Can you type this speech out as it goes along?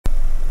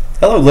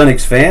Hello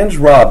Linux fans,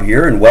 Rob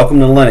here and welcome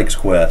to Linux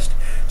Quest.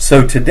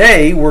 So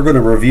today we're going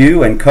to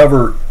review and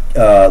cover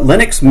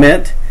Linux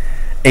Mint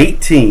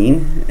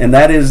 18, and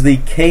that is the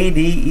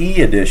KDE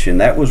edition.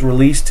 That was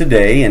released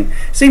today, and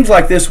it seems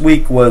like this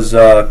week was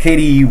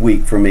KDE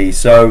week for me.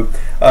 So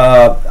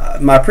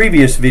my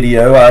previous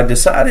video I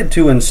decided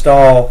to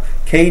install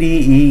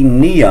KDE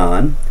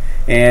Neon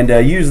and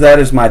use that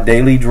as my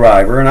daily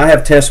driver, and I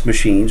have test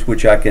machines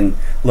which I can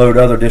load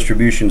other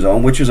distributions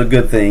on, which is a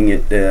good thing.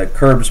 It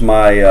curbs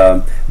my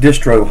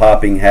distro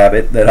hopping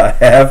habit that I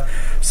have.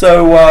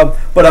 So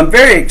but I'm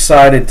very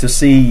excited to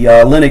see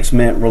Linux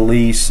Mint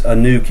release a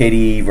new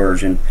KDE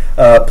version.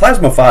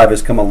 Plasma 5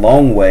 has come a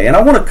long way, and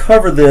I want to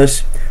cover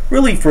this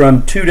really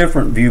from two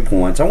different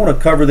viewpoints. I want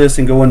to cover this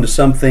and go into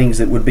some things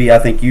that would be, I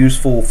think,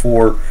 useful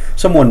for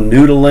someone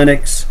new to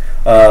Linux.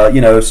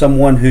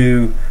 Someone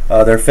who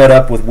they're fed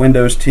up with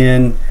Windows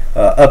 10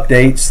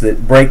 updates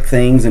that break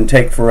things and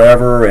take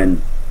forever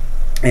and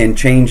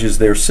changes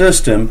their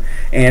system,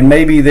 and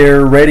maybe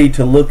they're ready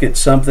to look at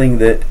something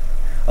that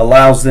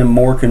allows them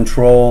more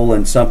control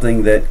and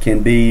something that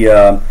can be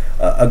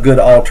a good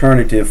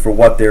alternative for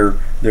what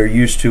they're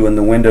used to in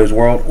the Windows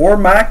world, or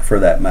Mac for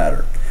that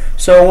matter.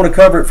 So I want to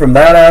cover it from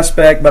that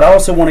aspect, but I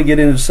also want to get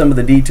into some of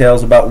the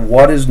details about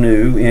what is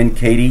new in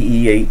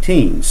KDE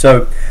 18.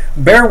 So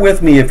bear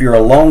with me if you're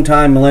a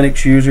long-time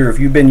Linux user. If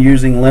you've been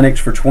using Linux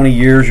for 20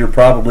 years, you're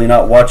probably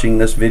not watching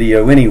this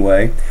video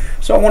anyway.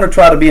 So I want to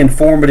try to be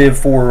informative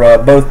for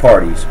both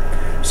parties.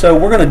 So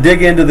we're going to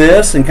dig into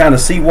this and kind of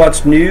see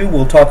what's new.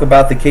 We'll talk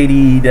about the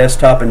KDE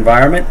desktop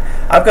environment.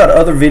 I've got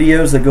other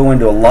videos that go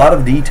into a lot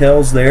of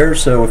details there,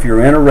 so if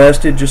you're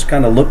interested, just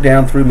kind of look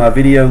down through my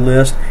video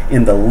list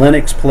in the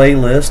Linux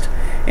playlist,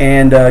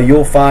 and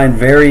you'll find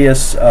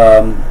various,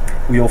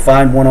 you'll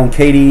find one on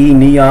KDE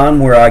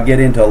Neon where I get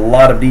into a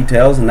lot of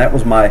details, and that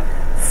was my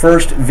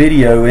first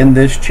video in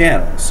this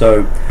channel.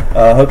 So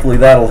hopefully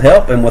that'll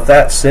help, and with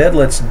that said,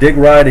 let's dig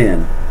right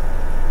in.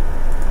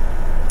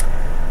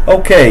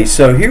 Okay,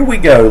 so here we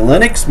go,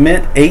 Linux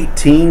Mint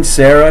 18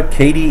 Sarah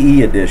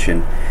KDE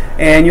edition,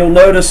 and you'll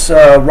notice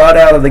right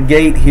out of the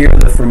gate here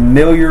the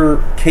familiar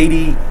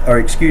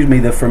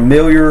the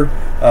familiar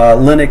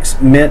Linux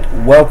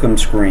Mint welcome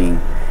screen,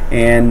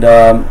 and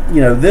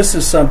this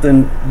is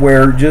something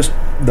where just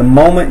the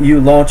moment you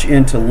launch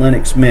into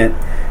Linux Mint,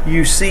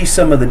 you see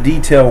some of the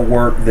detail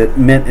work that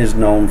Mint is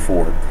known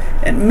for,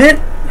 and Mint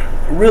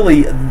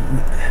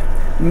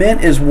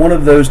is one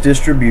of those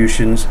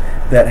distributions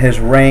that has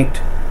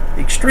ranked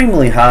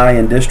extremely high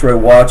in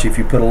DistroWatch. If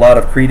you put a lot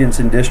of credence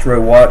in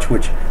DistroWatch,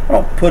 which I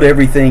don't put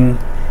everything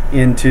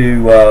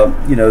into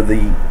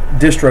the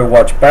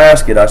DistroWatch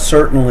basket, I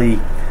certainly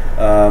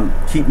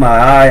keep my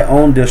eye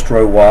on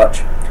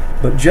DistroWatch,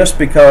 but just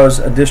because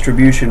a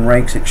distribution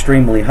ranks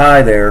extremely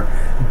high there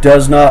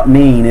does not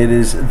mean it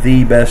is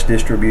the best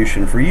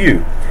distribution for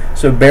you.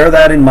 So bear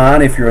that in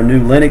mind if you're a new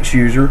Linux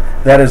user.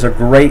 That is a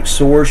great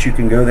source. You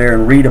can go there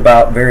and read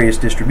about various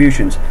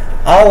distributions.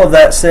 All of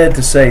that said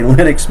to say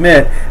Linux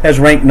Mint has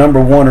ranked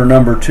 #1 or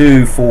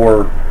 #2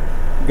 for,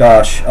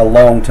 gosh, a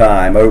long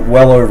time,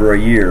 well over a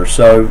year.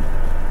 So,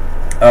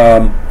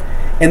 and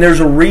there's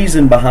a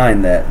reason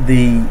behind that.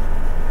 The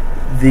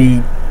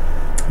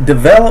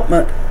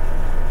development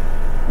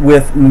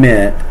with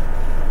Mint,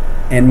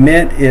 and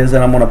Mint is,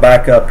 and I'm going to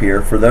back up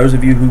here for those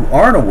of you who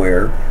aren't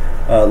aware,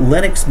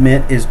 Linux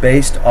Mint is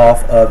based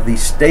off of the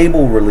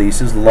stable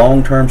releases,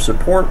 long-term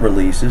support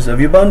releases of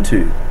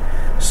Ubuntu.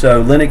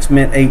 So Linux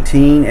Mint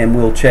 18, and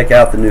we'll check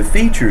out the new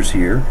features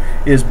here,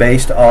 is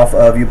based off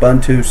of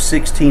Ubuntu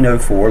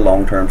 16.04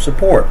 long-term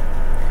support.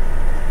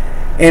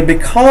 And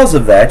because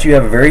of that, you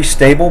have a very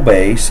stable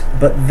base,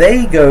 but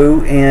they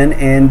go in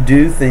and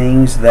do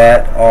things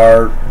that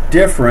are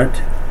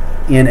different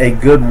in a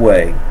good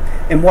way.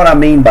 And what I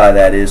mean by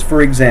that is,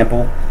 for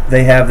example,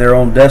 they have their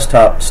own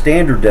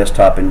standard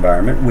desktop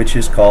environment, which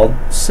is called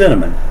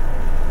Cinnamon.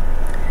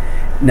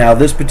 Now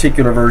this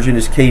particular version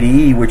is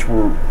KDE, which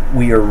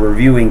we are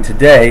reviewing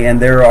today, and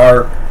there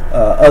are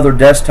other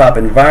desktop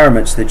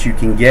environments that you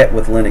can get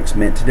with Linux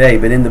Mint today,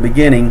 but in the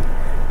beginning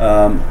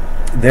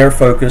their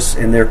focus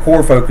and their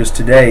core focus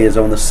today is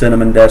on the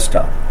Cinnamon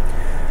desktop.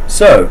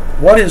 So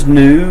what is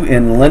new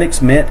in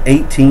Linux Mint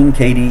 18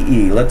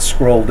 KDE? Let's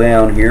scroll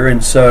down here,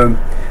 and so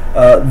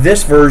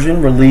this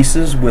version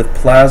releases with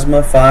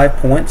Plasma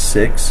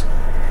 5.6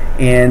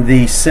 and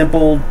the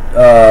simple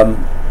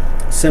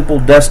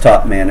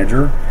desktop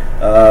manager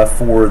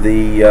for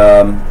the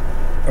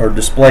or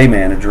display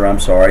manager, I'm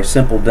sorry,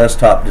 simple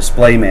desktop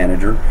display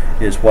manager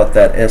is what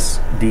that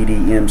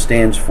SDDM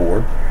stands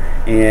for,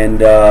 and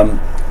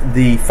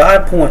the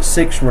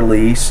 5.6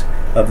 release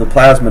of the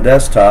Plasma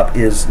desktop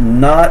is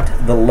not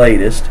the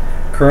latest.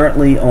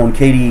 Currently on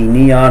KDE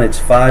Neon it's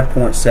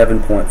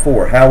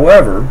 5.7.4.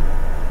 However,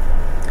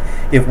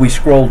 if we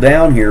scroll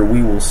down here,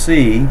 we will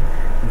see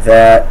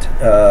that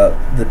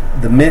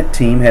the Mint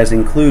team has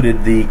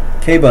included the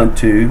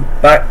Kubuntu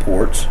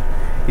backports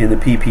in the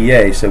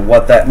PPA. So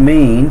what that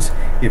means,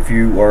 if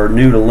you are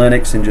new to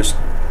Linux and just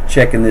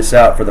checking this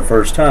out for the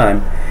first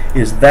time,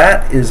 is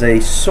that is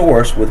a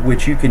source with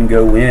which you can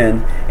go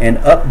in and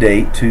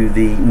update to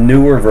the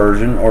newer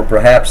version or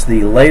perhaps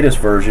the latest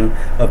version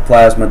of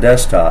Plasma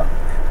Desktop.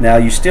 Now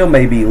you still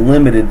may be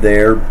limited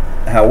there,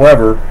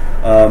 however,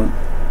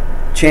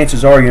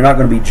 chances are you're not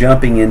going to be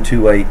jumping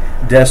into a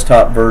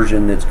desktop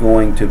version that's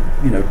going to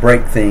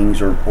break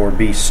things or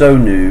be so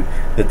new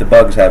that the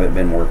bugs haven't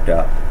been worked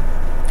out.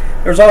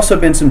 There's also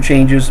been some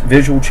changes,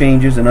 visual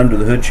changes and under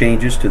the hood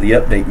changes to the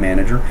update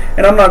manager,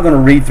 and I'm not going to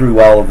read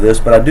through all of this,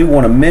 but I do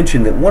want to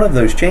mention that one of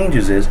those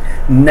changes is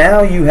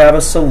now you have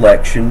a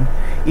selection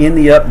in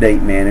the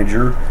update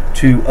manager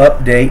to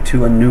update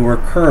to a newer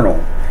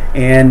kernel.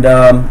 And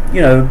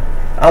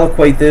I'll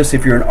equate this,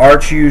 if you're an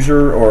Arch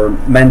user or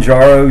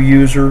Manjaro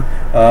user,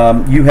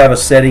 you have a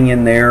setting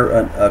in there,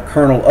 a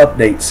kernel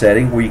update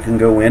setting, where you can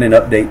go in and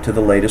update to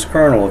the latest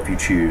kernel if you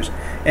choose.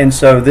 And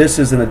so this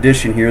is an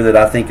addition here that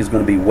I think is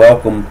going to be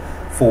welcome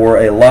for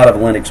a lot of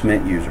Linux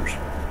Mint users.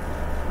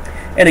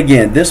 And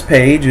again, this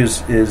page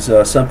is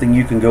something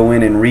you can go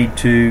in and read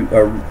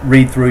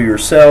through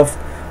yourself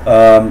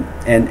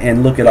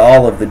and look at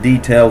all of the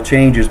detailed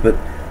changes. But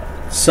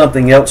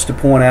something else to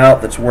point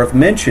out that's worth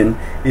mention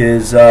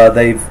is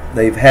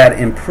they've had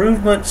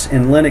improvements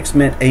in Linux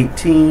Mint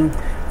 18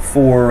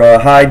 for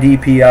high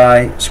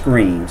DPI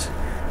screens.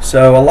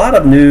 So a lot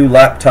of new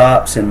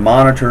laptops and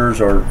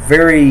monitors are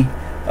very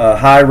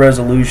high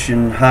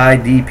resolution, high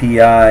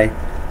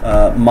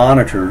DPI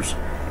monitors,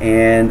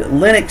 and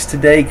Linux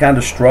today kind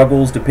of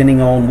struggles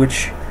depending on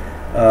which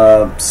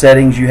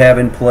settings you have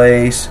in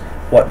place,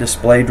 what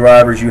display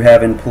drivers you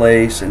have in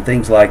place, and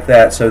things like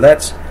that. So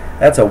that's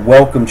a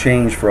welcome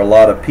change for a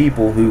lot of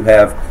people who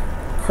have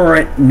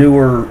current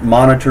newer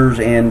monitors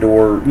and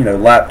or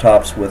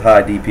laptops with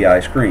high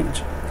DPI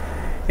screens.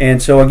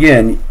 And so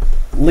again,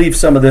 leave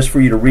some of this for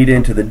you to read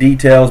into the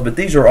details, but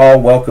these are all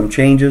welcome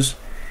changes.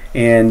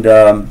 And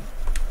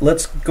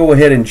let's go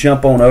ahead and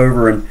jump on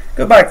over and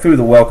go back through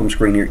the welcome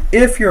screen here.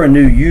 If you're a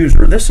new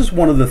user, this is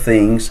one of the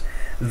things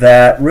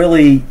that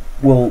really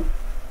will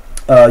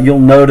you'll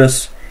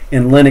notice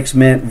in Linux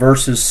Mint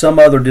versus some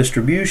other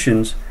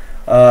distributions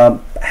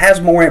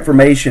has more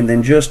information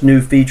than just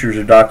new features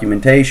or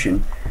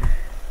documentation.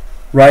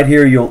 Right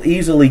here you'll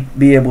easily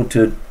be able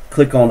to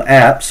click on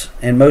apps,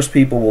 and most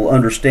people will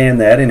understand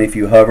that, and if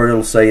you hover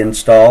it'll say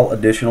install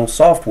additional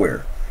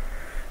software.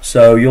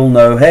 So you'll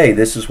know, hey,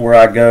 this is where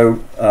I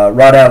go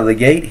right out of the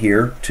gate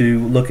here to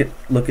look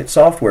at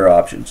software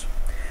options.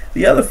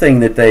 The other thing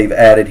that they've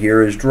added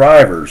here is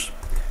drivers.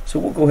 So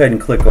we'll go ahead and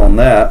click on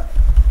that.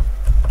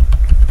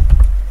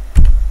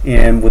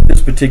 And with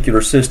this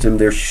particular system,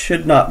 there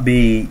should not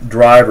be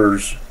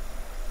drivers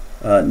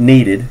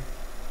needed,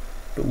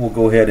 but we'll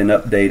go ahead and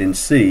update and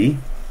see.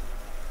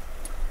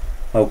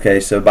 Okay,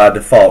 so by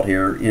default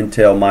here,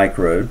 Intel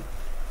Micro.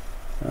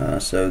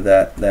 So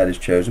that is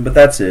chosen, but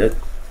that's it.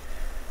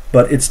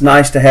 But it's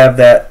nice to have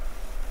that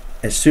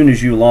as soon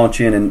as you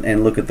launch in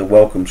and look at the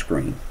welcome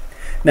screen.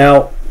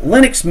 Now,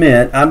 Linux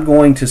Mint, I'm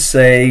going to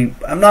say,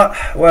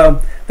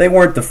 they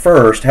weren't the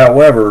first.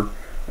 However,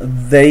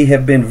 they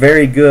have been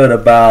very good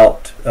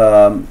about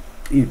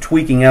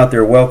tweaking out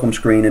their welcome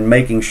screen and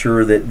making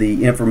sure that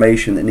the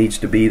information that needs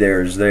to be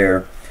there is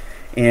there.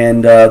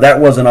 And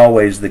that wasn't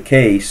always the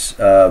case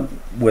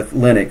with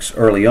Linux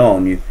early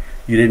on. You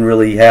didn't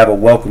really have a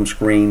welcome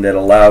screen that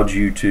allowed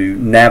you to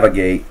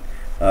navigate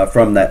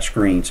from that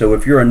screen. So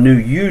if you're a new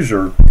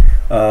user,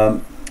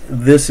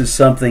 this is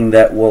something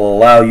that will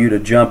allow you to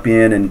jump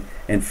in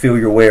and feel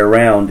your way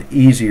around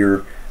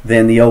easier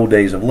than the old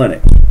days of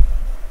Linux.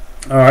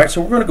 Alright,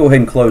 so we're going to go ahead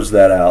and close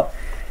that out.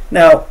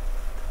 Now,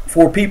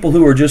 for people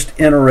who are just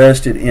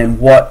interested in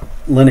what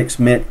Linux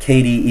Mint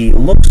KDE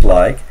looks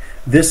like,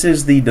 this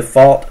is the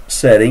default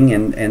setting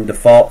and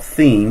default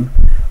theme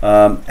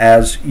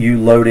as you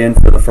load in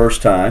for the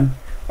first time,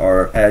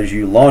 or as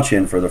you launch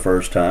in for the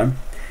first time.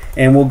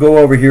 And we'll go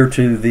over here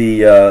to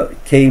the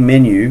K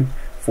menu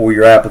for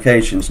your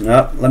applications.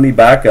 Now, let me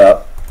back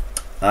up.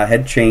 I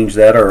had changed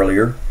that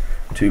earlier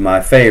to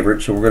my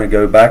favorite, so we're going to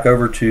go back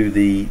over to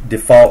the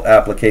default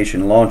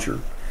application launcher.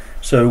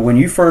 So when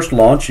you first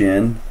launch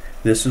in,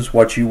 this is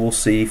what you will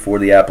see for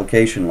the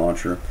application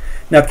launcher.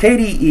 Now,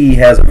 KDE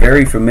has a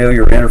very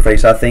familiar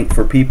interface, I think,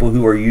 for people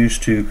who are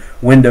used to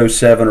Windows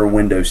 7 or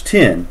Windows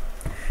 10,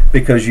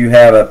 because you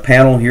have a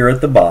panel here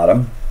at the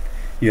bottom.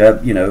 You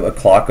have, a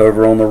clock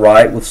over on the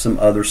right with some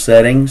other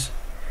settings,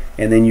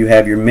 and then you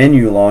have your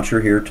menu launcher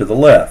here to the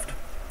left.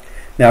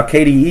 Now,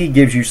 KDE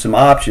gives you some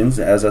options.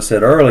 As I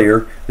said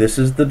earlier, this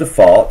is the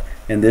default,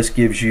 and this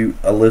gives you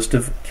a list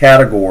of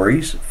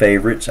categories,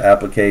 favorites,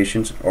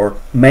 applications, or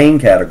main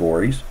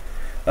categories,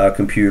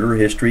 computer,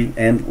 history,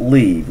 and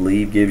leave.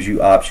 Leave gives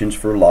you options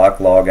for lock,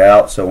 log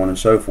out, so on and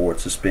so forth,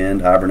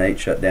 suspend, hibernate,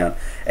 shut down.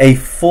 A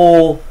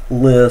full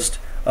list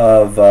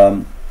of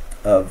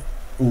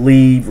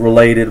leave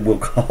related, we'll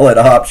call it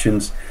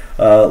options,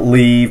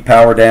 leave,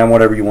 power down,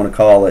 whatever you want to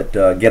call it,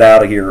 get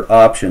out of here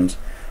options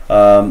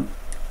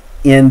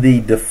in the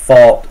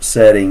default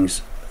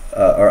settings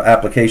or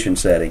application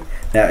setting.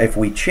 Now if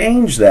we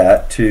change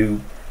that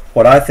to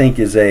what I think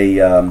is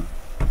an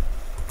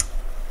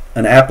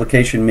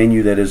application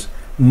menu that is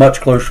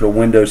much closer to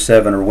Windows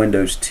 7 or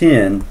Windows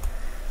 10,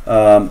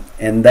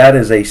 and that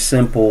is a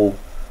simple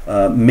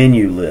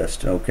menu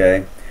list.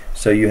 Okay,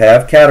 so you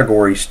have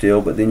categories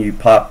still, but then you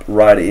pop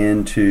right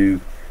into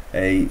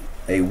a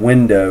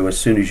window as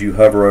soon as you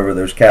hover over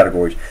those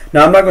categories.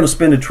 Now, I'm not going to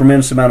spend a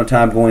tremendous amount of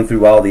time going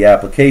through all the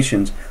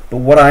applications, but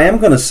what I am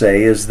going to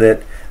say is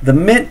that the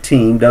Mint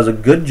team does a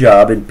good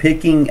job in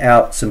picking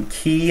out some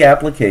key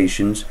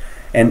applications,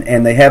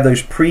 and they have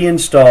those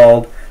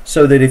pre-installed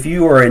so that if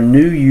you are a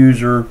new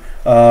user,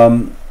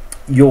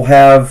 you'll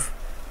have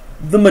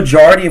the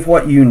majority of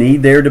what you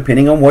need there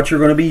depending on what you're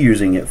going to be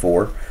using it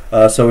for.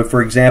 So if,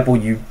 for example,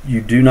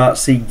 you do not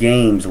see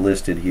games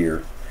listed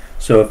here.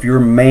 So if your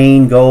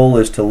main goal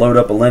is to load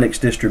up a Linux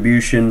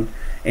distribution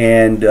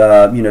and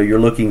you're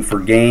looking for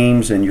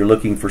games and you're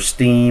looking for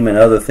Steam and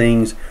other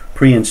things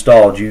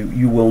pre-installed,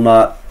 you will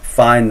not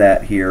find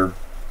that here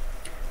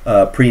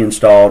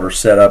pre-installed or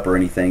set up or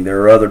anything.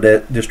 There are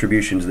other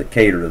distributions that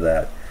cater to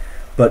that.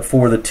 But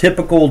for the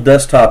typical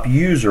desktop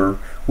user,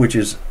 which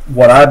is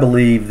what I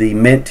believe the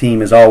Mint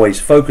team is always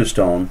focused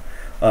on,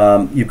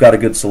 you've got a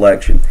good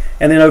selection.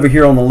 And then over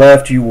here on the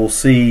left you will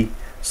see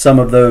some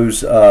of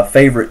those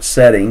favorite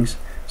settings.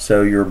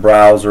 So your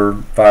browser,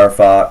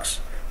 Firefox,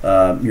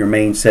 your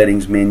main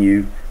settings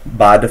menu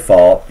by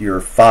default,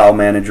 your file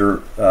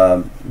manager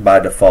by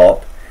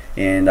default,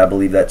 and I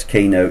believe that's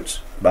Knotes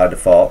by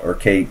default, or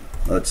Kate.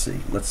 Let's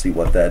see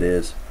what that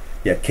is.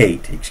 Yeah,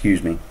 Kate,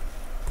 excuse me.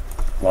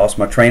 Lost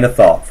my train of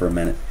thought for a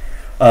minute.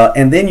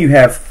 And then you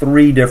have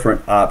 3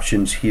 different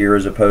options here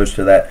as opposed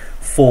to that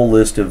full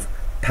list of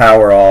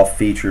power off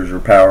features or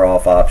power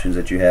off options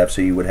that you have.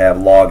 So you would have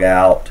log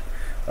out,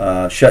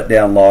 shut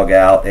down, log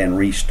out, and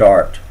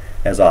restart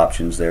as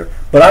options there.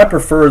 But I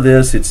prefer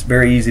this. It's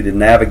very easy to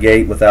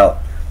navigate without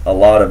a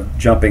lot of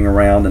jumping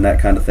around and that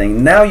kind of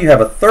thing. Now you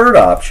have a third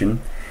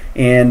option,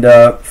 and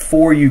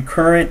for you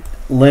current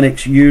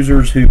Linux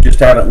users who just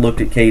haven't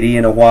looked at KDE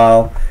in a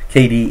while,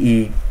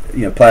 KDE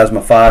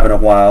Plasma 5 in a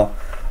while,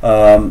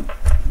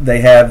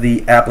 they have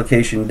the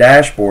application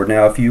dashboard.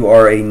 Now if you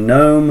are a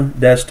GNOME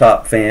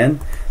desktop fan,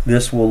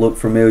 this will look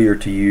familiar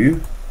to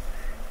you.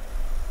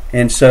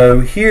 And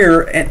so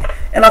here,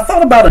 and I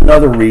thought about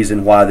another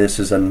reason why this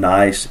is a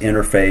nice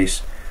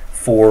interface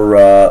for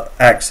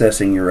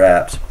accessing your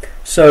apps.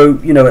 So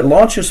it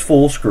launches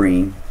full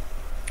screen,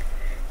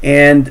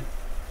 and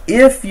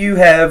if you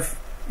have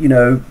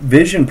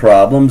vision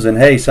problems, and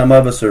hey, some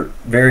of us are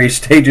various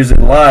stages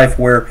in life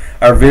where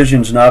our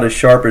vision's not as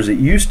sharp as it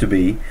used to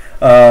be,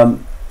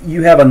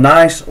 you have a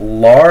nice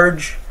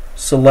large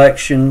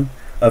selection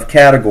of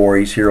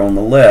categories here on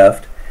the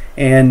left,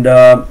 and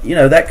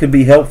that could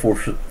be helpful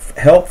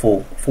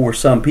for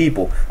some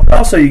people. But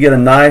also you get a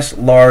nice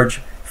large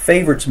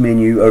favorites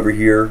menu over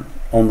here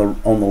on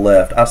the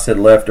left. I said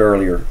left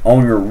earlier.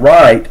 On your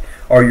right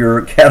are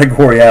your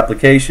category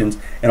applications,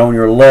 and on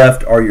your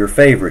left are your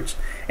favorites.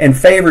 And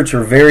favorites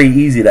are very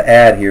easy to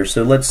add here.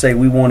 So let's say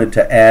we wanted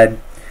to add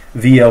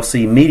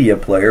VLC Media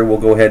Player. We'll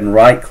go ahead and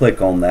right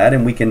click on that,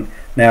 and we can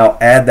now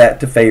add that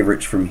to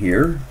favorites from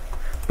here.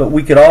 But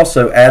we could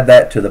also add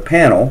that to the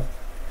panel,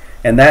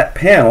 and that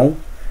panel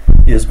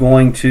is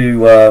going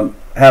to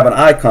have an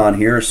icon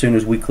here as soon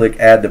as we click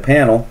add to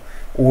panel,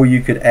 or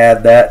you could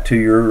add that to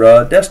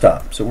your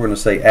desktop. So we're going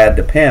to say add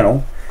to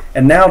panel,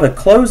 and now to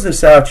close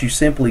this out you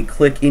simply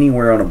click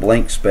anywhere on a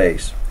blank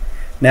space.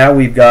 Now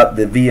we've got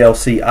the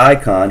VLC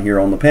icon here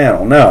on the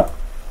panel. Now,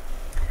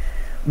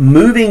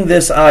 moving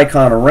this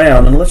icon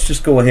around, and let's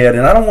just go ahead,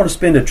 and I don't want to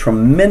spend a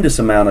tremendous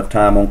amount of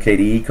time on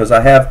KDE because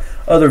I have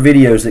other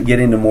videos that get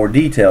into more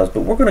details,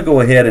 but we're going to go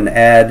ahead and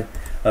add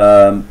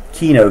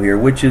Keynote here,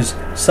 which is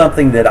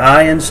something that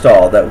I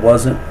installed that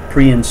wasn't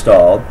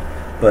pre-installed,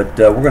 but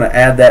we're going to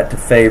add that to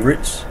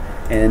favorites,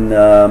 and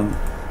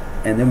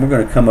then we're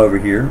going to come over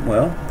here.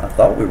 Well, I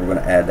thought we were going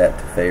to add that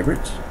to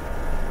favorites,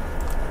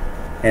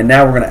 and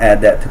now we're going to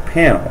add that to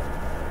panel.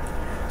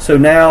 So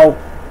now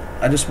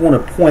I just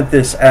want to point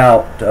this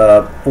out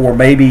for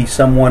maybe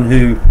someone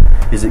who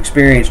is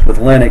experienced with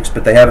Linux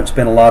but they haven't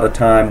spent a lot of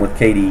time with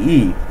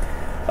KDE.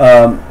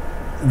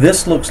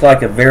 This looks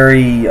like a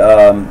very,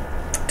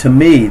 to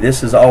me,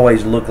 this has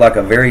always looked like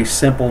a very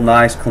simple,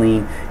 nice,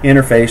 clean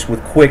interface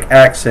with quick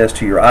access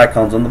to your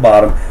icons on the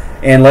bottom.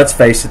 And let's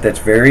face it, that's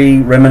very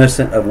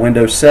reminiscent of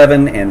Windows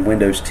 7 and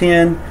Windows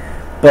 10.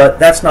 But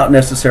that's not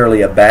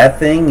necessarily a bad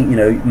thing.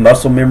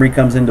 Muscle memory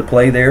comes into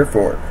play there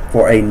for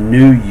a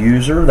new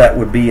user. That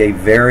would be a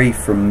very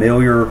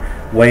familiar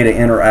way to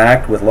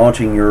interact with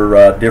launching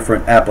your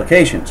different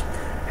applications.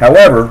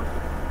 However,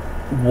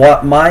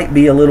 what might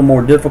be a little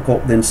more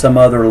difficult than some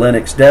other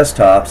Linux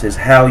desktops is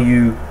how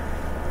you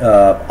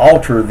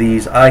alter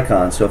these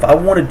icons. So if I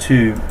wanted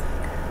to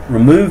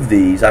remove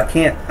these, I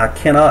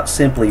cannot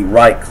simply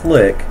right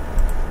click.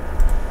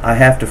 I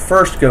have to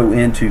first go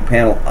into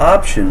panel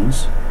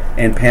options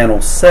and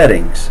panel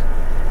settings.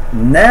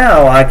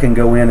 Now I can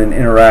go in and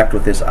interact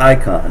with this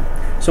icon.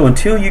 So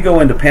until you go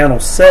into panel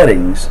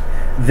settings,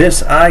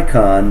 this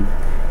icon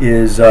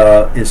is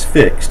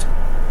fixed.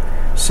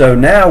 So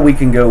now we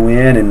can go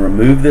in and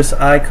remove this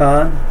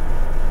icon,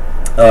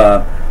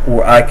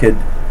 or I could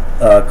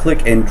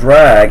click and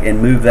drag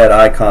and move that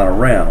icon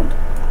around.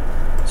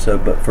 So,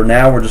 but for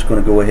now we're just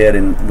going to go ahead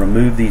and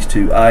remove these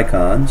two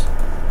icons,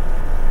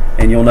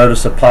 and you'll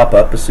notice a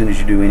pop-up as soon as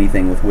you do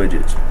anything with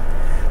widgets.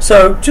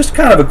 So just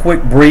kind of a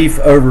quick brief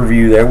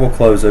overview there. We'll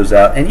close those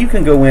out, and you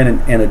can go in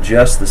and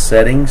adjust the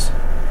settings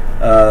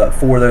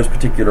for those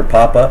particular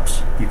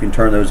pop-ups. You can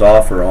turn those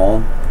off or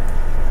on.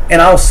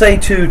 And I'll say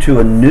too, to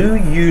a new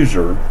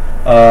user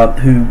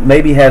who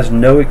maybe has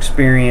no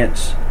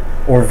experience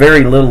or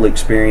very little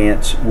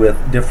experience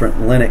with different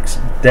Linux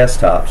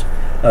desktops,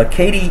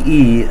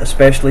 KDE,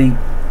 especially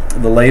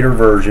the later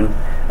version,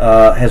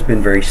 has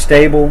been very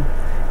stable.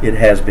 It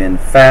has been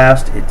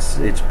fast.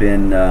 It's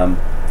been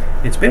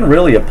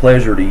really a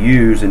pleasure to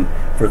use. And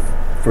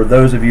for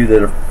those of you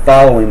that are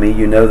following me,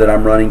 you know that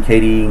I'm running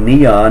KDE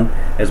Neon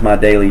as my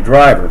daily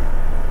driver.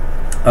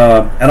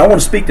 And I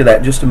want to speak to that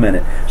in just a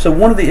minute. So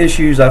one of the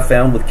issues I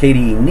found with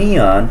KDE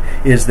Neon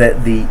is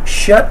that the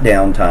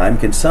shutdown time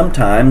can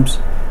sometimes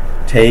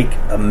take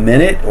a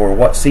minute, or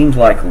what seems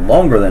like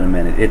longer than a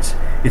minute.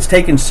 It's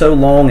taken so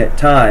long at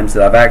times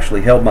that I've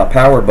actually held my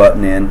power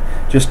button in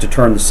just to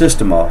turn the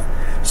system off.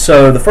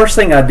 So the first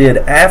thing I did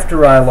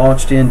after I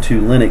launched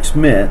into Linux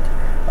Mint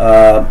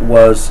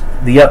was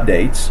the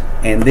updates,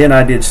 and then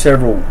I did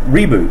several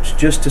reboots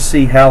just to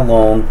see how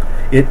long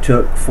it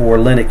took for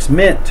Linux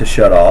Mint to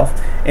shut off,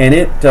 and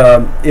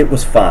it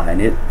was fine.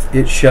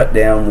 It shut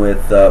down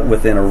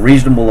within a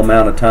reasonable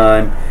amount of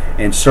time,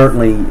 and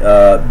certainly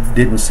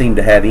didn't seem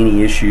to have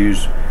any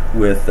issues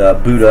with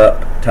boot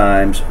up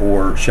times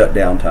or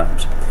shutdown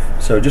times.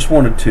 So just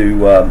wanted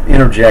to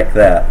interject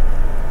that.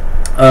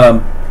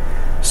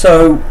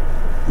 So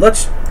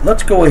let's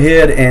go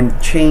ahead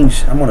and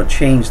change. I'm going to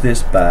change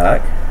this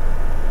back.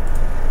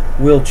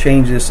 We'll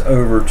change this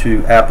over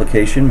to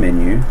Application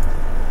Menu.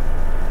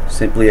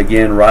 Simply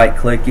again right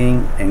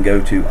clicking and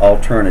go to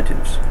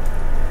Alternatives.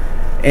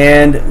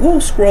 And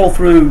we'll scroll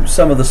through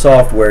some of the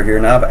software here.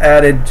 Now I've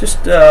added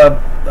just a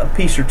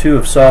piece or two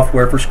of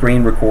software for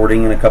screen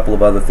recording and a couple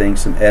of other things,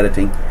 some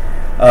editing,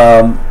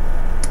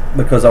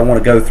 because I want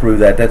to go through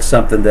that. That's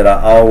something that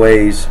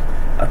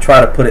I try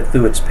to put it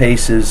through its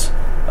paces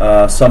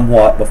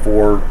somewhat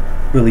before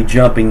really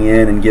jumping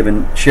in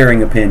and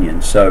sharing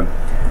opinions. So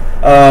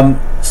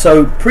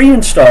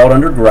pre-installed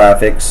under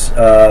graphics,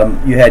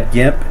 you had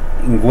GIMP,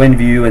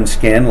 GwenView, and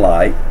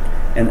ScanLite.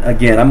 And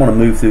again, I'm going to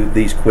move through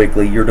these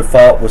quickly. Your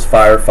default was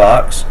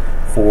Firefox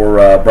for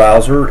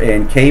browser,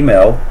 and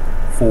Kmail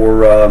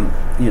for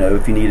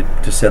if you needed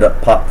to set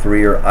up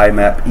POP3 or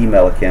IMAP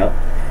email account.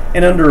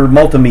 And under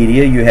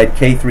multimedia, you had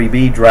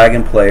K3B,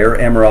 Dragon Player,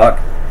 MRock,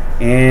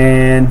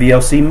 and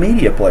VLC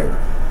Media Player.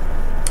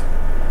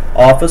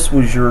 Office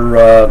was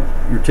your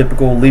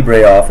typical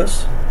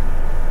LibreOffice.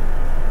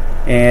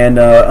 And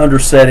under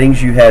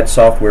settings, you had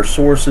software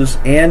sources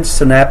and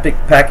Synaptic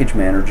package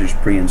managers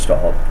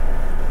pre-installed.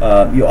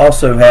 You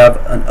also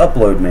have an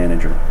upload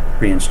manager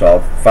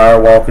pre-installed,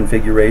 firewall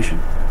configuration.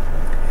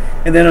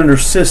 And then under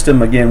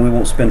system, again, we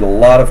won't spend a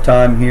lot of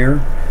time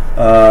here,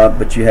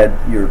 but you had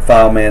your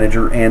file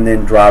manager and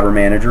then driver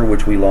manager,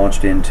 which we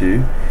launched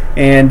into.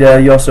 And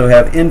you also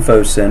have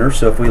Info Center.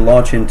 So if we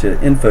launch into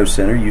Info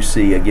Center, you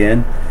see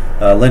again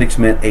Linux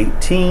Mint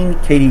 18,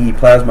 KDE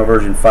Plasma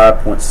version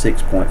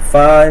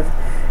 5.6.5,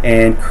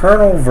 and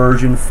kernel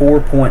version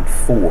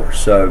 4.4.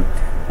 So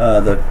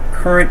the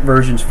current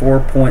version's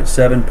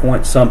 4.7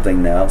 point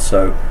something now.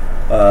 So,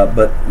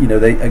 but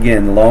they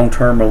again,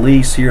 long-term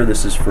release here.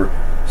 This is for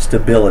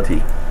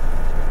stability.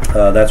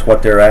 That's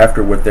what they're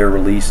after with their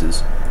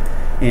releases.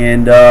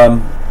 And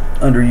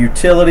under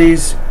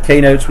utilities,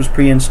 Knotes was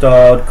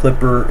pre-installed,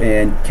 Clipper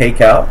and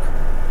Kcalc,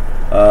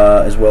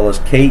 as well as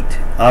Kate,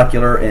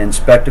 Ocular, and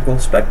Spectacle.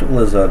 Spectacle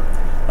is a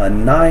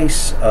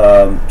nice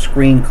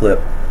screen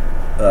clip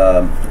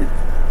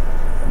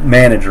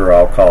manager,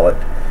 I'll call it.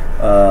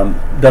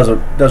 Does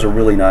a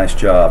really nice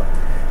job.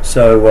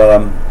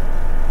 So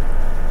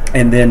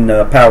and then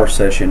Power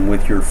Session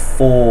with your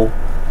full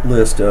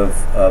list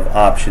of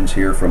options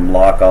here, from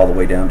lock all the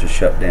way down to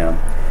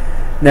shutdown.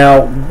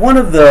 Now, one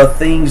of the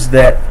things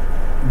that,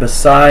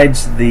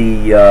 besides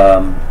the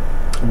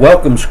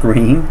welcome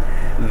screen,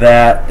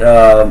 that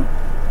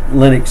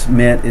Linux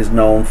Mint is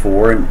known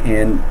for,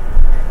 and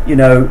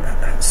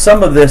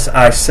some of this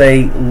I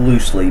say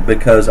loosely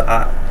because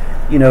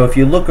if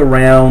you look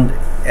around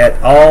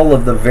at all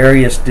of the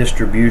various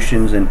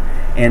distributions and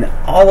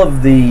all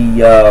of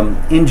the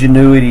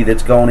ingenuity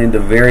that's gone into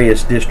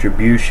various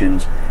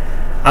distributions,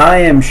 I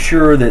am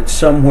sure that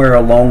somewhere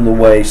along the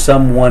way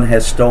someone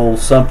has stole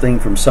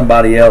something from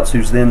somebody else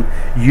who's then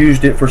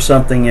used it for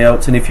something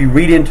else. And if you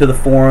read into the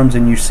forums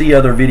and you see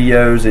other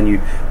videos and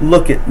you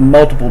look at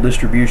multiple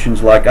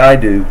distributions like I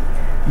do,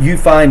 you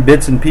find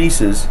bits and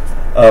pieces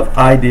of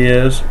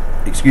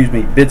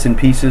bits and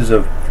pieces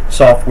of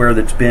software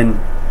that's been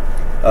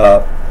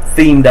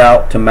themed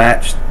out to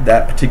match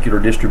that particular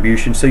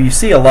distribution. So you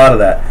see a lot of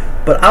that.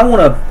 But I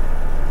want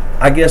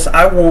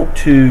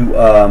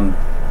to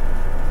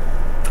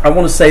I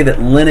want to say that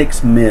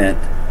Linux Mint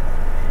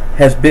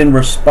has been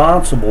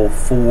responsible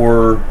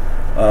for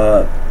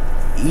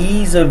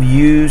ease of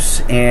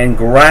use and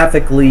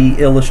graphically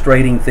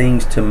illustrating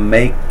things to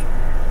make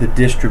the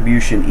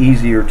distribution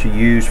easier to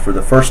use for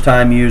the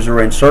first-time user,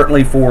 and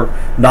certainly for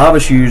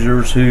novice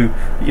users who,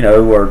 you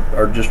know,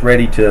 are just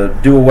ready to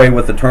do away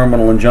with the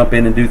terminal and jump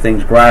in and do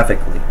things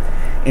graphically.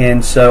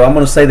 And so I'm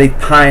going to say they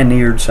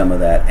pioneered some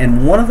of that.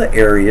 And one of the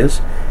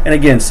areas, and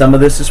again, some of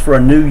this is for a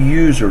new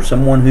user,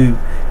 someone who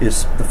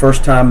is the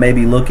first time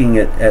maybe looking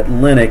at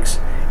Linux,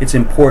 it's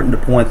important to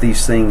point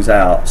these things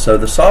out. So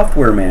the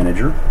software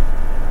manager,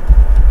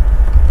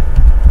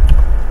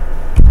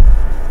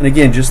 and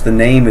again, just the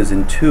name is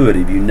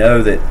intuitive. You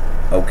know that,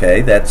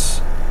 okay,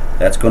 that's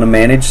going to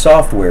manage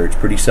software. It's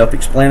pretty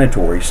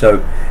self-explanatory. So,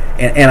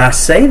 and I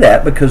say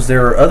that because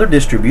there are other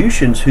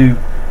distributions who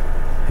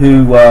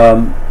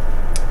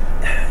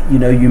you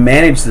know, you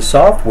manage the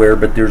software,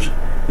 but there's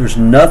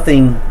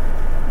nothing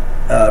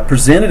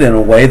presented in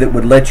a way that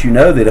would let you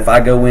know that if I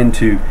go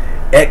into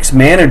X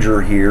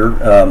manager here,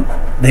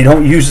 they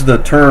don't use the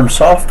term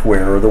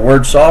software or the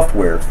word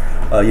software.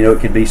 You know, it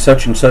could be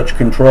such and such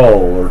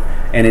control,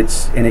 and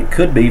it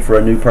could be, for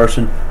a new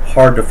person,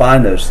 hard to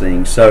find those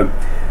things. So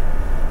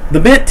the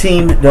Mint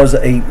team does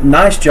a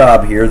nice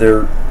job here.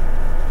 They're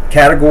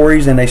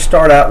categories, and they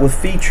start out with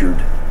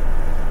featured.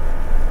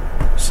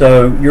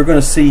 So you're going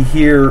to see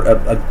here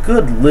a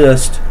good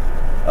list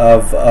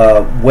of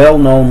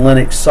well-known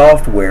Linux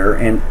software,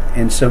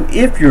 and so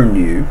if you're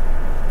new,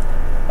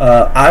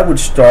 I would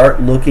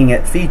start looking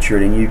at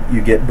featured, and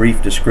you get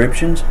brief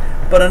descriptions.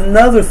 But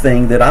another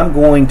thing that I'm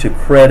going to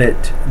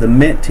credit the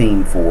Mint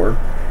team for,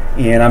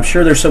 and I'm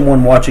sure there's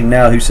someone watching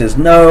now who says,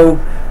 no,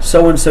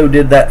 so-and-so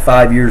did that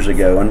 5 years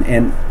ago,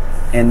 and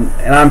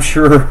I'm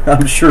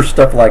sure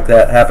stuff like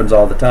that happens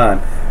all the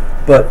time.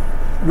 But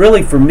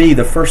really, for me,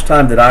 the first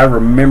time that I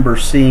remember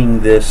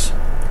seeing this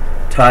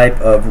type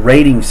of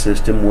rating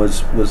system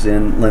was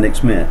in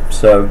Linux Mint.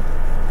 So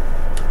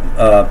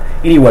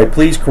anyway,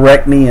 please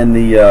correct me in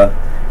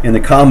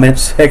the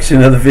comments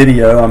section of the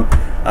video.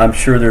 I'm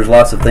sure there's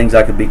lots of things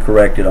I could be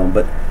corrected on,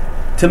 but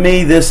to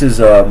me, this is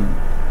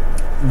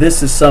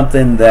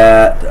something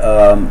that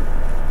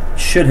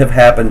should have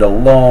happened a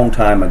long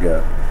time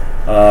ago.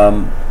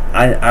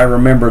 I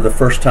remember the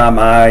first time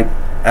I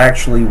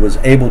actually was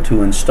able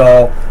to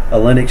install a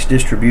Linux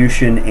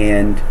distribution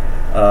and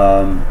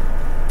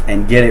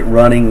get it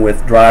running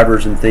with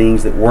drivers and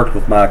things that worked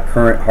with my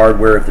current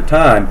hardware at the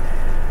time.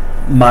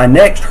 My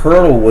next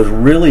hurdle was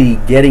really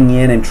getting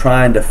in and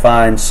trying to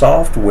find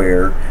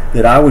software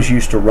that I was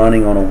used to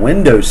running on a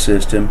Windows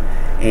system,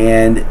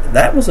 and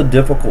that was a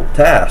difficult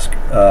task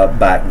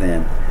back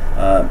then.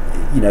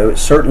 You know, it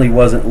certainly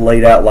wasn't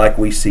laid out like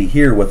we see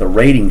here with a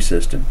rating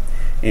system.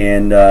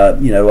 And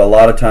you know, a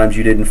lot of times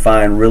you didn't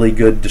find really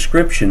good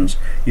descriptions.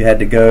 You had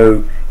to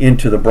go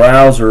into the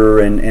browser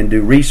and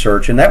do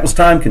research, and that was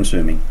time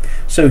consuming.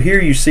 So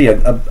here you see a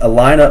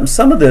lineup, and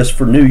some of this,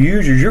 for new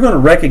users, you're going to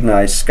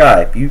recognize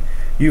Skype.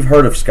 You've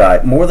heard of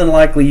Skype. More than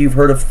likely you've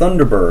heard of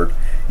Thunderbird.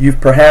 You've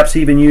perhaps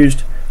even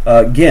used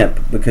GIMP,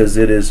 because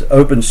it is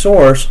open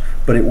source,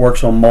 but it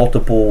works on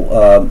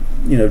multiple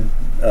you know,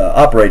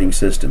 operating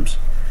systems.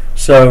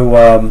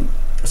 So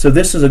so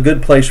this is a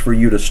good place for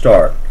you to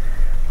start.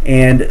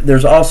 And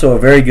there's also a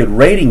very good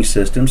rating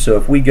system. So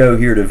if we go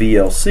here to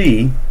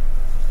VLC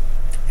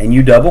and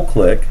you double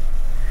click,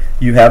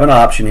 you have an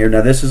option here.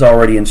 Now this is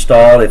already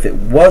installed. If it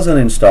wasn't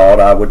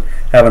installed, I would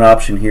have an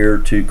option here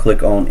to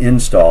click on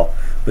install.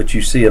 But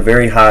you see a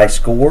very high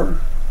score,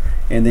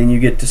 and then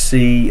you get to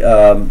see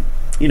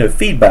you know,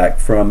 feedback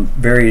from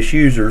various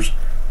users,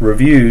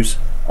 reviews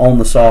on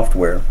the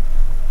software.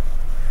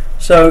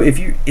 So if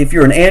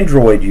you're an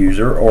Android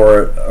user,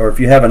 or if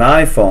you have an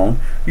iPhone,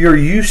 you're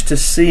used to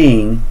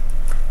seeing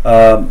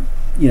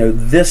you know,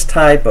 this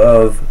type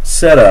of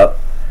setup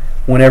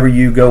whenever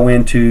you go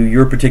into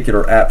your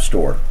particular app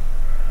store.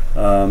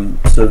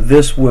 So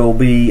this will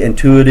be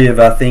intuitive,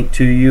 I think,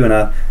 to you, and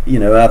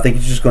I think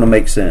it's just going to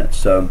make sense.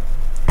 So,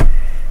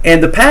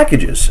 and the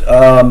packages,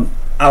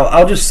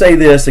 I'll just say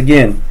this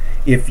again: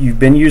 if you've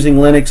been using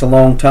Linux a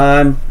long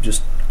time,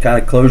 just kind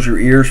of close your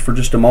ears for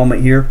just a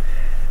moment here.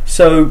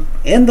 So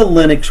in the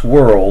Linux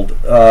world,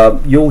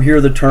 you'll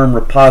hear the term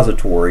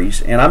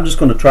repositories, and I'm just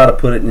going to try to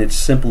put it in its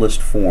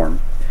simplest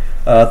form.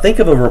 Think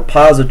of a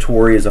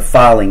repository as a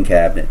filing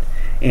cabinet,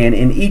 and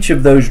in each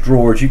of those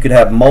drawers you could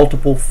have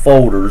multiple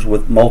folders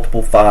with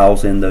multiple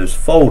files in those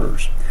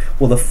folders.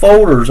 Well, the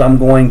folders, I'm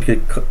going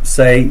to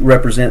say,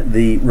 represent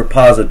the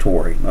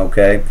repository,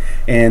 okay?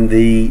 And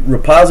the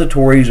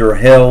repositories are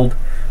held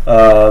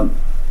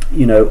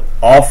you know,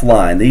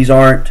 offline. These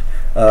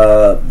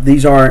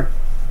aren't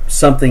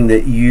something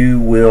that you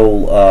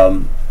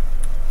will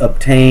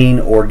obtain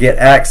or get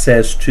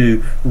access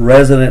to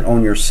resident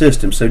on your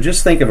system. So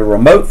just think of a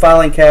remote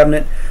filing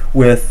cabinet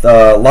with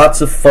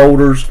lots of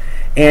folders,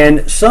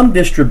 and some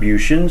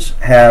distributions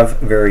have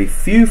very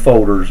few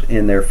folders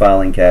in their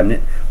filing cabinet,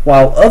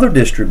 while other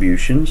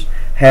distributions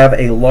have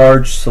a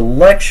large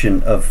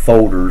selection of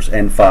folders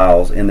and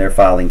files in their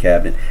filing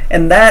cabinet,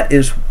 and that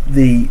is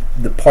the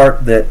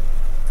part that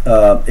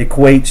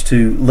equates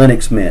to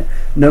Linux Mint.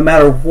 No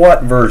matter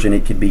what version,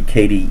 it could be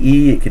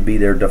KDE, it could be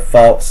their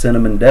default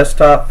Cinnamon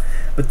desktop,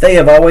 but they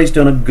have always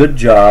done a good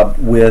job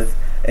with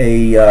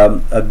a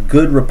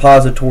good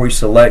repository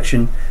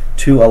selection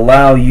to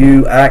allow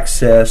you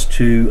access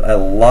to a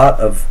lot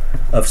of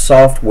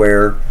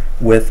software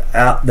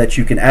without that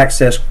you can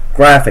access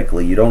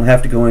graphically. You don't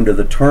have to go into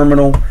the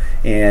terminal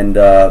and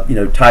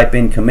type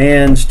in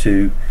commands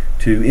to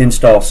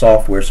install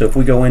software. So if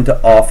we go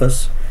into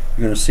Office,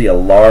 you're going to see a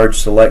large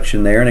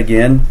selection there, and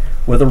again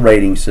with a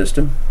rating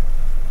system.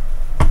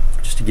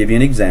 Just to give you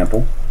an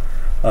example,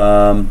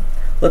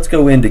 let's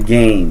go into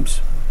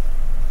Games.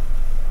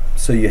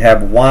 So you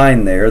have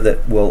Wine there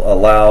that will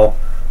allow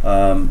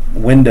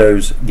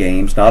Windows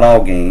games, not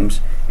all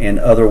games, and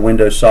other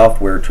Windows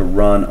software to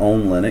run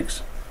on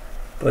Linux.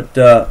 But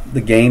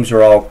the games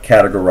are all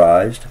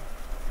categorized.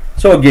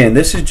 So again,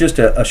 this is just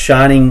a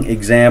shining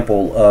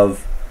example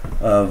of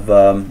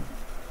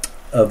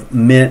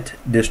Mint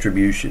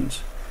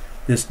distributions.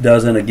 This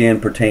doesn't again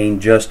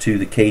pertain just to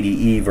the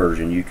KDE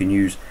version. You can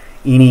use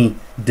any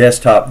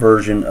desktop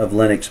version of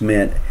Linux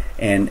Mint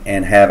and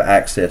have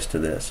access to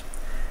this.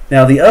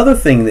 Now the other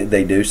thing that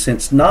they do,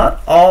 since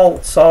not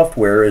all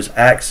software is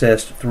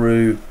accessed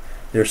through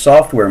their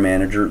software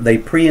manager, they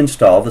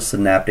pre-install the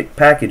Synaptic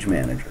Package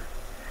Manager.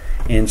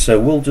 And so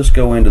we'll just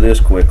go into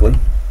this quickly.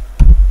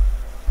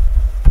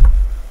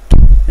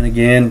 And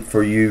again,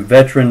 for you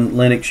veteran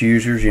Linux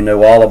users, you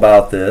know all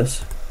about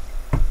this.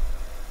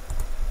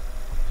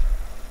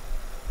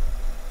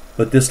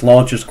 But this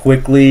launches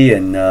quickly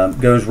and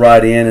goes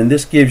right in, and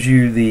this gives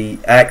you the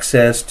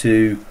access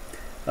to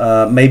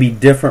maybe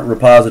different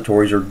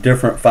repositories or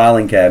different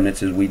filing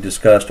cabinets, as we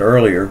discussed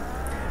earlier,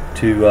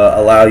 to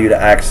allow you to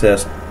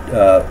access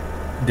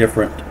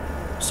different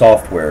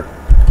software.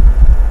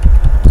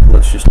 So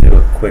let's just do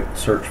a quick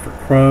search for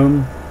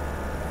Chrome.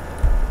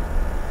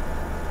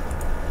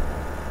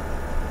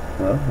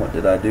 Well, what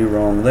did I do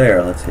wrong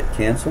there? Let's hit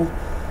cancel.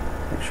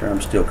 Make sure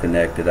I'm still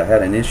connected. I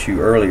had an issue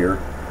earlier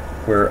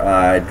where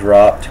I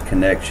dropped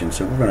connection,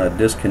 so we're going to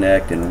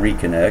disconnect and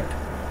reconnect.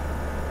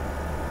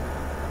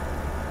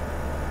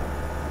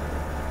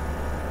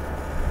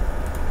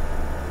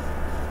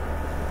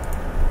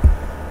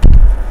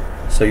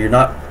 So you're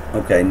not,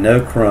 okay,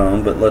 no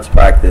Chrome, but let's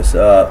back this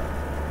up.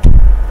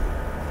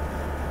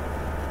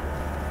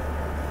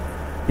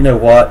 You know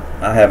what?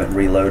 I haven't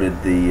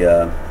reloaded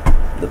the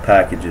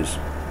packages.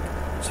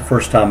 It's the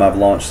first time I've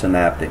launched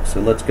Synaptic, so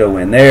let's go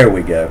in. There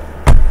we go.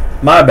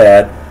 My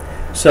bad.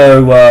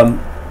 So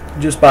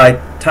just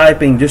by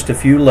typing just a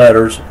few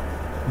letters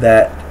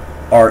that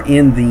are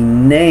in the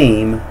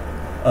name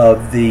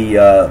of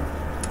the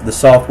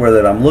software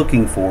that I'm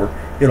looking for,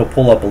 it'll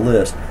pull up a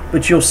list.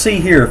 But you'll see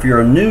here, if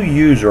you're a new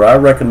user, I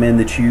recommend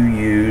that you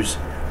use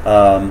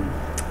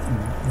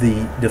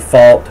the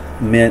default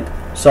Mint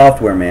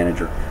software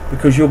manager,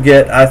 because you'll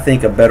get, I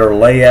think, a better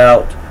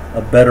layout,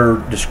 a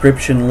better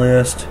description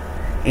list,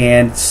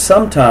 and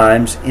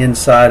sometimes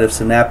inside of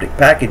Synaptic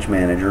Package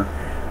Manager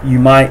you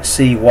might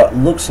see what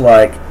looks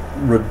like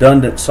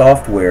redundant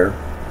software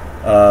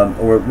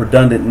or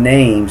redundant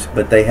names,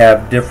 but they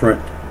have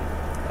different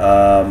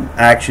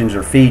actions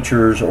or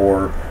features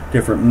or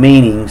different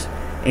meanings.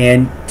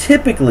 And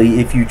typically,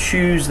 if you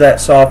choose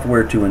that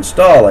software to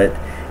install it,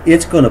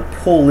 it's going to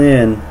pull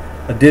in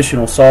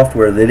additional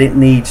software that it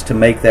needs to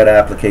make that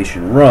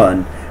application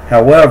run.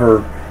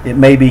 However, it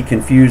may be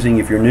confusing.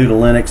 If you're new to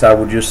Linux, I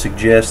would just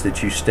suggest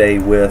that you stay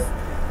with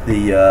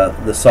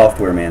the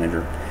software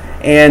manager.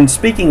 And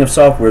speaking of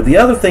software, the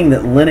other thing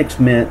that Linux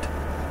Mint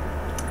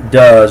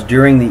does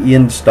during the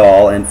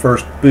install and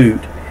first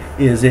boot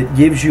is it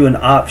gives you an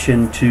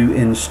option to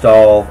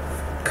install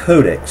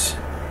codecs.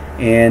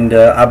 And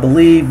I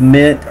believe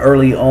Mint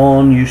early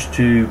on used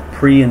to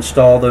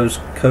pre-install those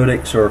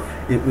codecs, or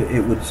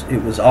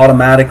it was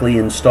automatically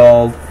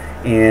installed.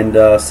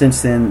 And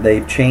since then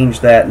they've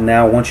changed that, and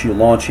now once you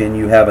launch in,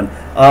 you have an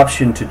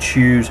option to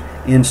choose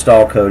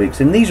install codecs.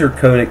 And these are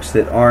codecs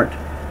that aren't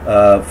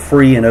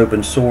free and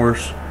open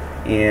source,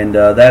 and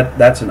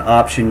that's an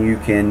option you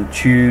can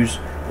choose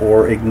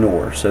or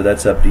ignore. So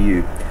that's up to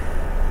you.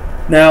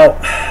 Now,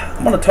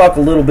 I'm going to talk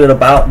a little bit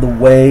about the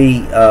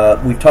way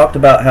we've talked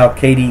about how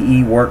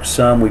KDE works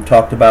some. We've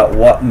talked about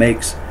what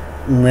makes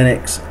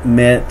Linux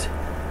Mint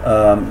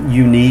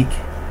unique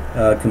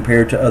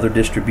compared to other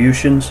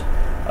distributions.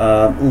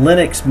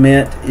 Linux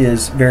Mint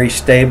is very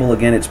stable.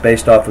 Again, it's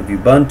based off of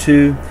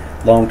Ubuntu,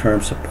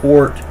 long-term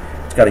support.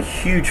 It's got a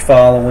huge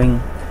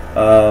following.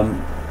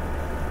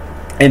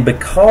 And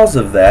because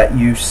of that,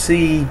 you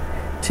see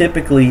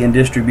typically in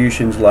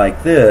distributions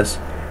like this,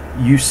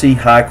 you see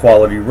high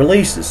quality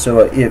releases. So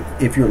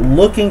if you're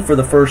looking for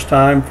the first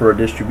time for a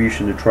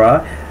distribution to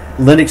try,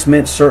 Linux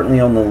Mint's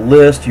certainly on the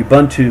list.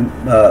 Ubuntu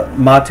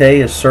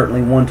Mate is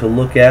certainly one to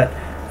look at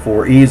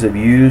for ease of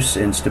use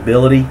and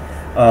stability.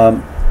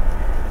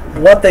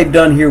 what they've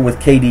done here with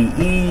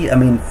KDE, I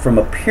mean, from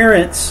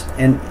appearance,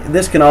 and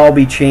this can all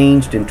be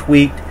changed and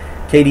tweaked.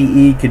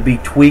 KDE could be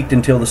tweaked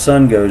until the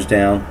sun goes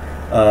down.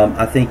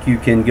 I think you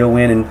can go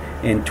in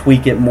and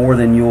tweak it more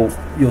than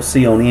you'll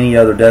see on any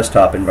other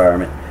desktop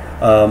environment.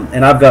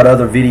 And I've got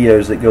other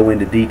videos that go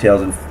into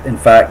details. In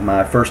fact,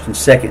 my first and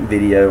second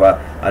video,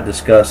 I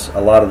discuss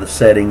a lot of the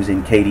settings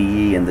in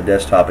KDE and the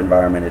desktop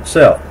environment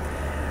itself.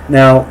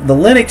 Now, the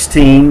Linux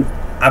team,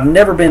 I've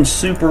never been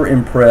super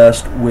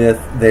impressed with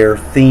their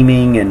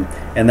theming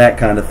and that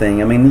kind of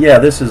thing. I mean, yeah,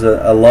 this is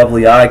a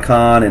lovely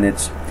icon, and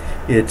it's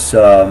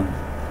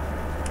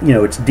you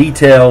know, it's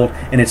detailed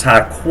and it's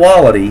high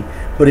quality.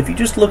 But if you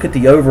just look at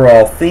the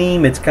overall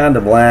theme, it's kind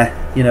of blah.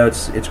 You know,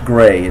 it's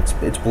gray.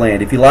 It's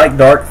bland. If you like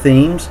dark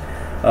themes,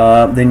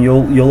 then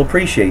you'll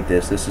appreciate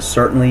this. This is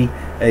certainly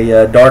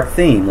a dark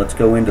theme. Let's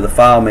go into the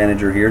file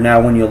manager here.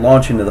 Now, when you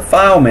launch into the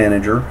file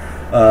manager,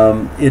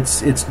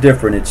 it's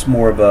different. It's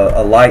more of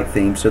a light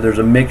theme, so there's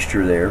a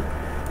mixture there.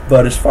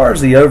 But as far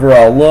as the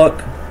overall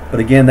look, but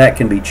again, that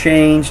can be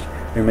changed.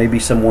 There may be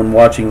someone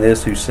watching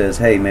this who says,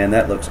 "Hey, man,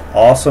 that looks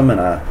awesome,"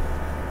 and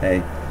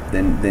hey,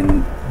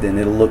 then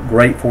it'll look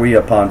great for you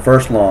upon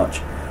first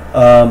launch.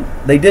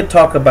 They did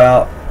talk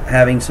about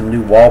having some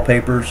new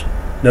wallpapers.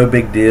 No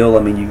big deal.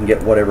 I mean, you can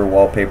get whatever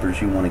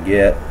wallpapers you want to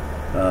get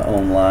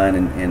online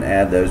and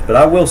add those. But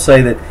I will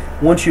say that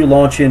once you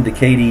launch into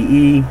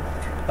KDE,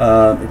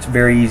 it's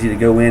very easy to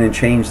go in and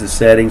change the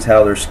settings,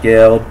 how they're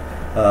scaled.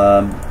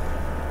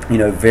 You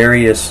know,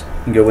 various.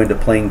 You can go into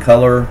plain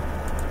color,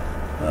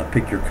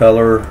 pick your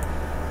color.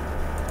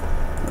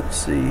 Let's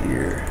see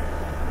here.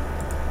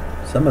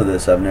 Some of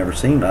this I've never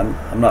seen.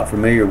 I'm not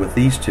familiar with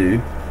these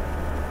two,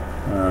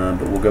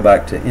 but we'll go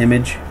back to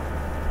image.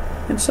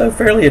 And so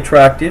fairly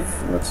attractive.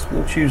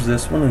 We'll choose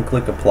this one and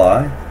click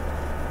apply.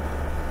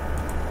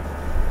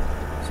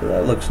 So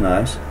that looks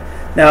nice.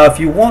 Now, if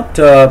you want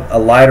a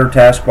lighter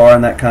taskbar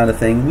and that kind of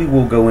thing, we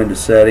will go into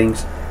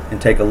settings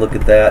and take a look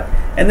at that.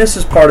 And this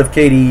is part of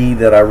KDE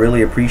that I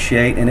really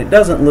appreciate. And it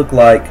doesn't look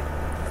like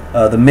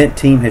the Mint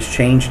team has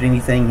changed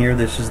anything here.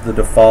 This is the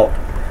default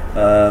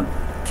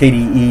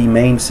KDE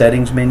main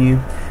settings menu,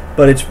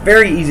 but it's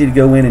very easy to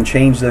go in and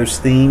change those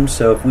themes.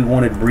 So if we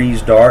wanted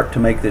Breeze Dark to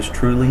make this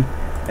truly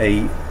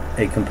a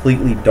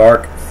completely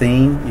dark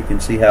theme, you can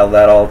see how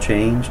that all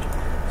changed.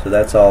 So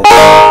that's all.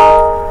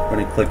 We're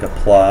going to click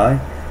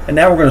apply, and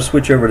now we're going to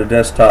switch over to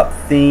desktop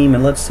theme,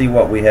 and let's see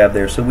what we have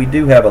there. So we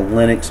do have a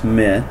Linux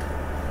Mint,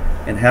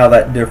 and how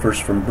that differs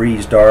from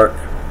Breeze Dark,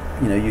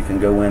 you know, you can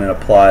go in and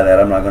apply that.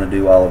 I'm not going to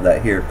do all of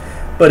that here.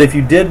 But if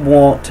you did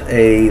want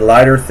a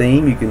lighter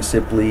theme, you can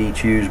simply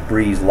choose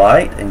Breeze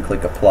Light and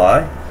click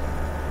apply.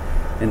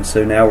 And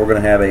so now we're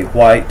going to have a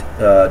white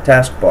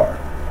taskbar.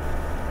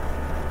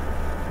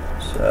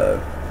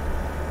 So,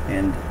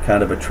 and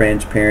kind of a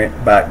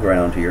transparent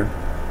background here.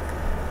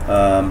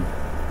 And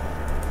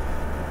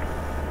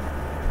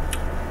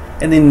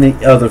then the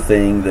other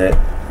thing that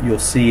you'll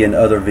see in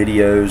other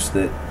videos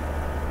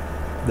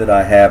that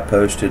I have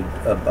posted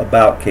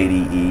about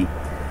KDE,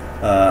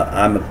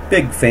 I'm a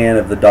big fan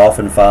of the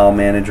Dolphin File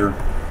Manager,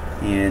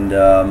 and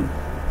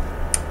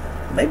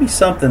maybe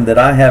something that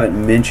I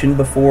haven't mentioned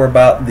before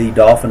about the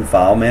Dolphin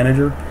File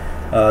Manager.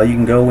 You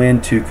can go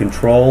into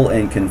Control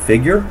and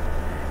Configure,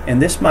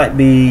 and this might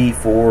be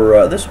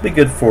for this would be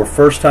good for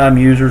first-time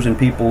users and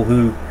people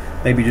who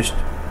maybe just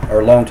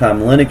are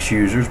long-time Linux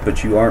users,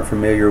 but you aren't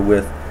familiar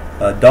with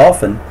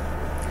Dolphin.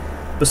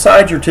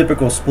 Besides your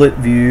typical split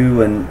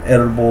view and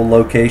editable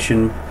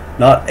location,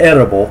 not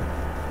editable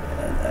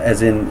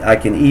as in I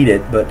can eat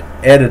it, but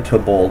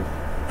editable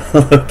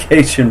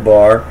location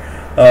bar.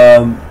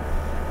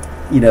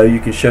 You know, you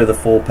can show the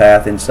full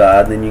path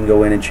inside, and then you can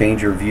go in and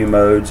change your view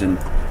modes and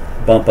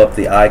bump up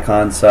the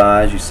icon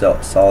size. You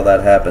saw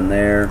that happen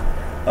there.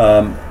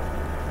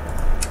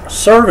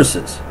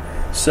 Services.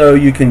 So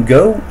you can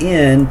go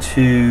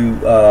into,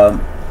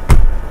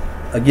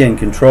 again,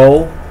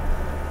 Control,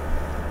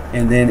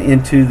 and then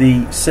into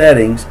the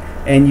settings,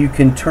 and you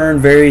can turn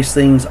various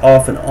things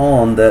off and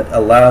on that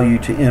allow you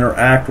to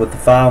interact with the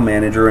file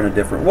manager in a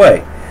different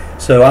way.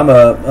 So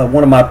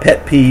one of my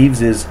pet peeves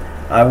is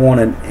I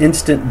want an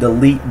instant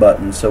delete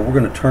button, so we're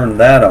going to turn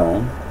that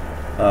on.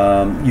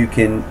 You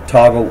can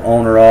toggle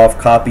on or off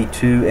copy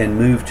to and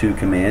move to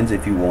commands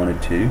if you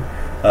wanted to.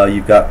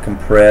 You've got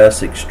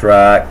compress,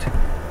 extract,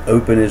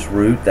 open as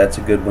root. That's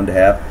a good one to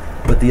have.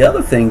 But the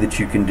other thing that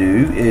you can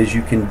do is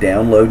you can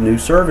download new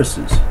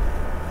services.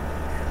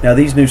 Now,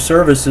 these new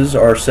services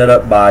are set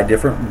up by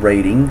different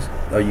ratings.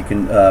 You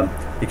can,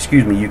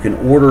 you can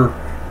order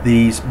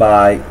these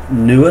by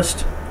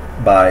newest,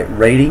 by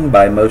rating,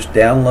 by most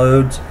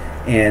downloads,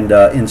 and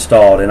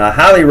installed. And I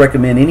highly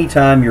recommend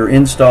anytime you're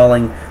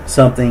installing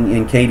something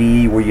in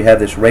KDE where you have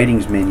this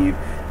ratings menu,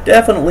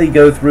 definitely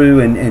go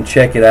through and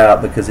check it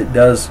out, because it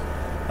does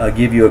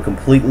give you a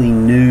completely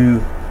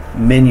new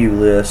menu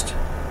list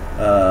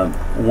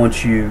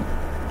once you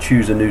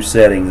choose a new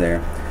setting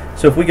there.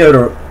 So if we go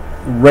to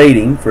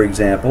rating, for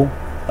example,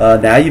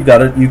 now you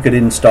could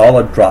install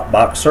a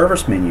Dropbox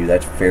service menu.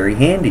 That's very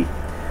handy.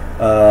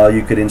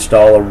 You could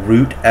install a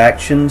root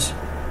actions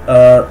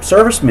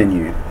service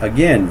menu.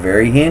 Again,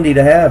 very handy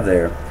to have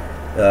there.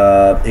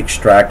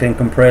 Extract and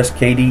compress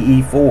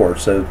KDE 4,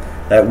 so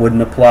that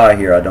wouldn't apply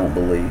here, I don't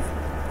believe.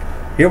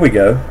 Here we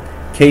go.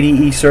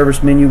 KDE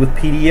service menu with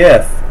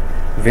PDF.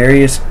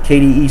 Various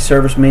KDE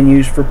service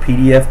menus for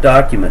PDF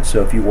documents.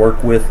 So if you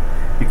work with,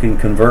 you can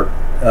convert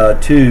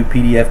to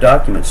PDF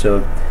documents.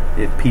 So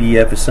if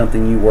PDF is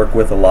something you work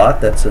with a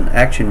lot, that's an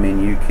action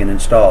menu you can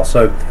install.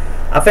 So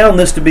I found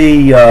this to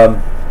be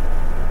one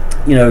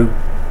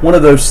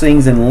of those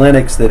things in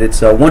Linux that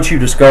it's once you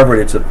discover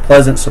it, it's a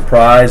pleasant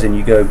surprise, and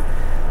you go,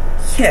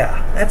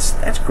 yeah,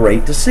 that's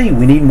great to see.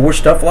 We need more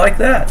stuff like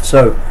that.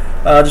 So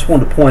I just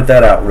wanted to point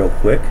that out real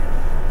quick.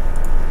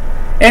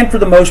 And for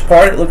the most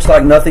part, it looks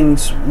like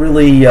nothing's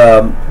really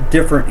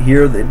different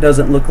here. It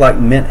doesn't look like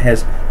Mint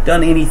has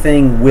done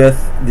anything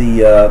with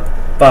the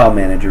file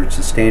manager. It's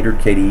a standard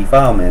KDE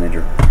file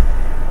manager.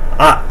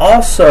 I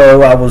was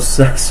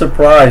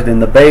surprised in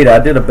the beta. I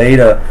did a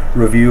beta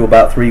review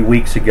about 3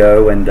 weeks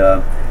ago, and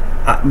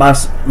my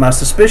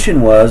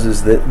suspicion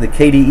is that the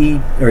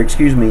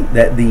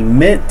that the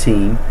Mint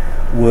team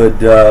would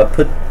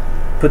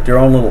put their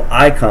own little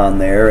icon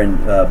there,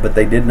 and but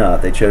they did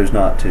not. They chose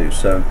not to.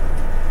 So,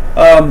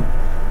 I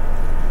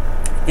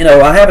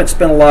haven't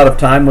spent a lot of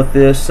time with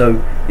this,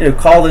 so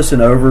call this an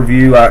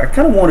overview. I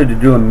kind of wanted to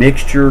do a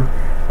mixture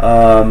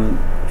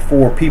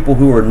for people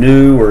who are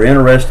new or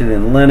interested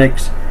in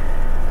Linux.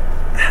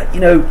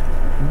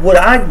 Would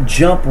I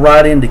jump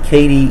right into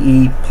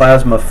KDE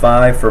Plasma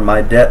 5 for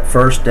my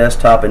first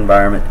desktop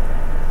environment?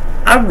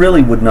 I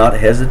really would not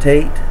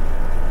hesitate,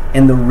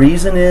 and the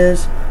reason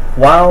is,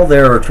 while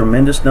there are a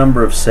tremendous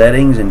number of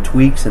settings and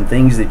tweaks and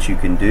things that you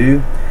can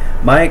do,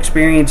 my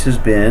experience has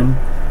been,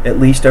 at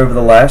least over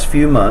the last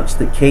few months,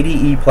 that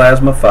KDE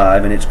Plasma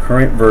 5 and its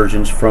current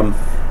versions from,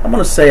 I'm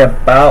going to say,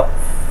 about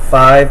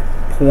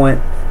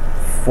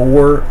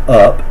 5.4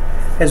 up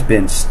has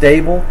been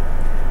stable.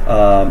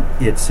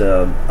 It's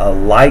a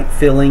light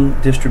filling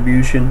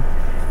distribution,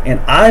 and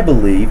I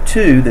believe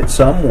too that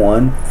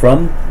someone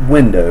from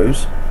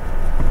Windows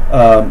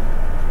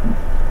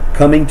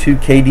coming to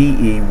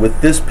KDE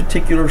with this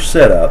particular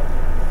setup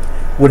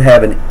would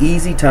have an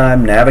easy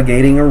time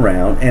navigating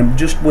around and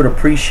just would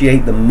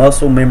appreciate the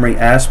muscle memory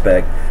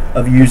aspect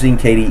of using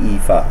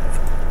KDE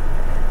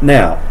 5.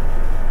 Now,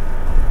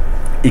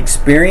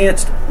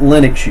 experienced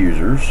Linux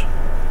users,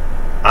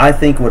 I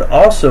think, would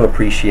also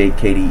appreciate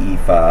KDE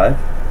 5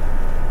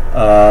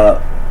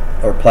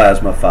 or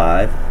Plasma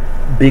 5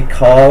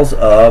 because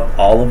of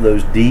all of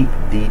those deep,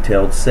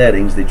 detailed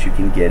settings that you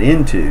can get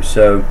into.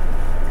 So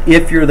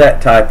if you're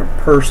that type of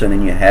person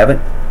and you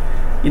haven't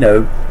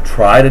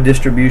tried a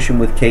distribution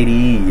with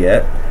KDE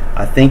yet,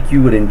 I think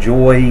you would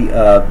enjoy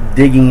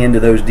digging into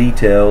those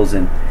details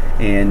and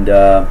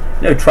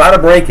try to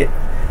break it.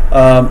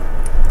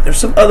 There's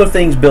some other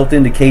things built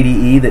into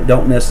KDE that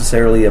don't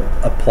necessarily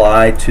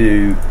apply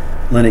to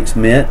Linux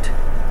Mint,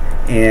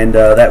 and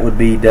that would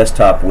be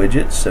desktop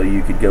widgets. So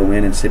you could go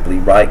in and simply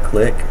right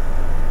click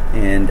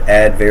and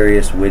add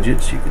various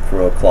widgets. You could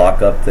throw a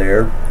clock up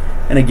there,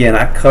 and again,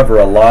 I cover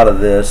a lot of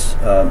this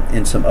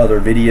in some other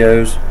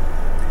videos,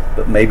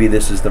 but maybe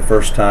this is the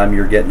first time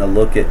you're getting a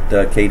look at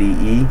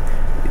KDE. You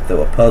could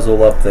throw a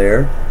puzzle up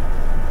there,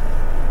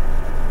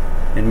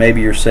 and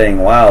maybe you're saying,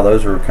 wow,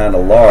 those are kind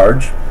of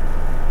large,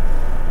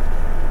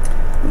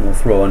 and we'll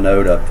throw a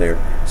note up there.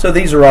 So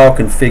these are all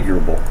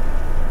configurable.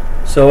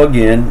 So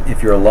again,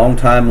 if you're a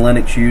long-time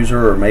Linux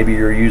user, or maybe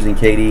you're using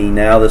KDE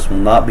now, this will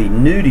not be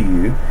new to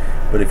you.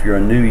 But if you're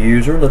a new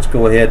user, let's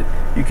go ahead.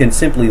 You can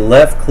simply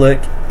left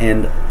click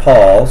and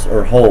pause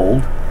or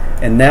hold,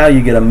 and now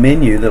you get a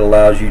menu that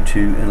allows you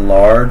to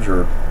enlarge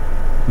or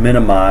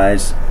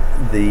minimize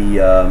the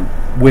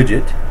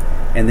widget,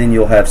 and then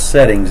you'll have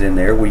settings in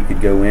there where you could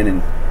go in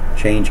and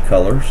change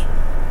colors.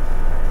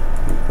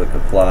 Click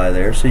apply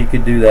there. So you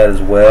could do that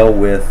as well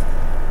with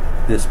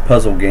this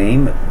puzzle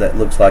game that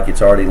looks like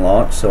it's already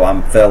launched, so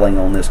I'm failing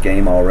on this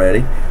game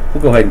already.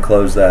 We'll go ahead and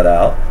close that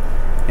out,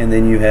 and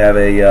then you have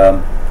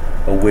a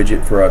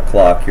widget for a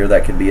clock here.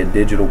 That could be a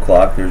digital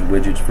clock. There's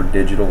widgets for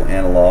digital,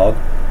 analog,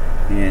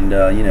 and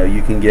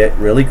you can get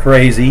really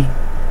crazy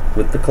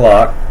with the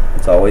clock.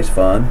 It's always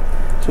fun.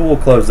 So we'll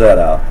close that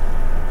out.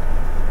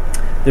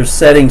 There's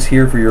settings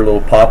here for your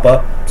little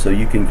pop-up, so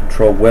you can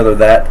control whether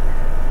that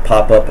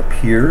pop-up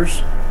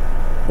appears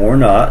or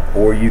not,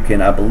 or you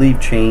can, I believe,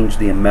 change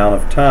the amount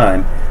of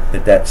time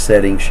that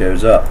setting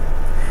shows up.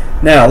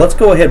 Now let's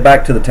go ahead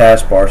back to the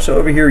taskbar. So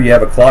over here you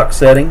have a clock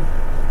setting,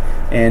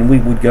 and we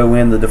would go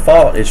in, the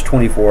default is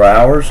 24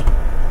 hours,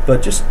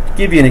 but just to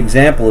give you an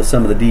example of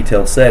some of the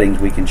detailed settings,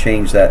 we can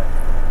change that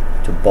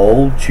to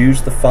bold,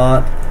 choose the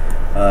font,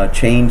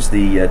 change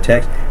the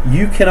text.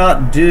 You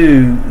cannot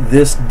do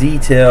this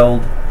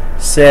detailed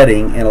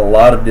setting in a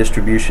lot of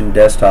distribution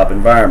desktop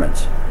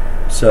environments.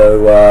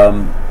 So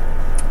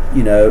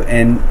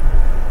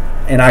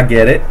and I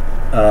get it.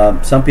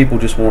 Some people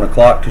just want a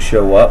clock to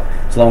show up.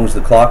 As long as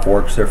the clock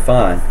works, they're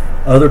fine.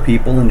 Other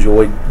people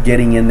enjoy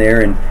getting in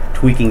there and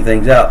tweaking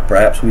things out.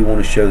 Perhaps we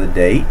want to show the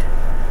date,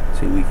 so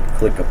So we can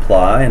click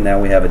apply, and now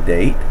we have a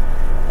date.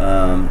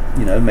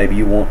 You know, maybe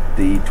you want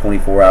the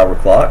 24-hour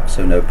clock,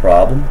 so no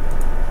problem.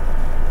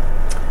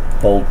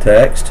 Bold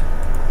text.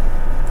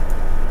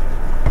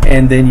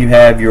 And then you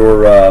have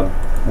your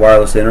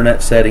wireless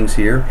internet settings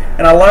here.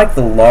 And I like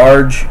the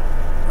large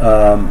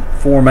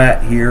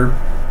format here.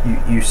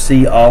 You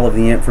see all of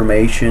the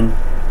information,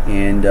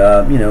 and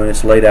you know, and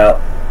it's laid out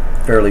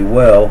fairly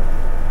well.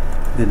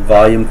 Then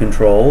volume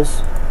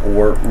controls,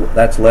 or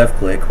that's left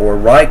click, or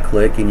right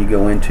click and you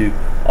go into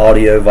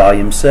audio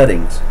volume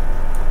settings.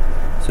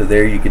 So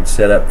there you could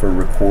set up for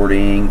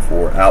recording,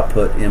 for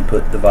output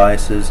input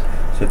devices.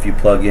 So if you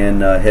plug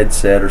in a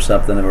headset or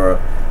something, or a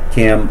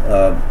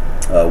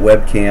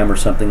webcam or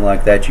something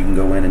like that, you can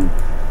go in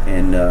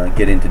and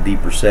get into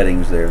deeper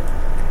settings there.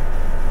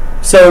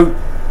 So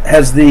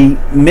has the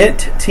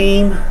Mint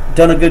team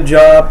done a good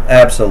job?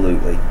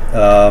 Absolutely.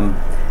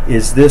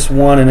 Is this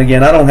one, and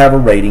again, I don't have a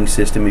rating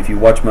system. If you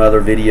watch my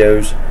other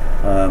videos,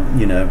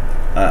 you know,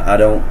 I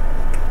don't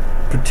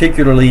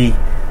particularly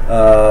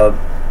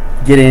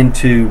get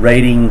into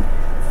rating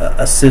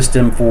a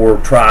system for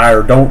try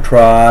or don't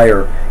try,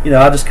 or, you know,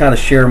 I just kind of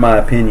share my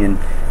opinion.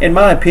 And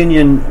my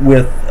opinion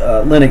with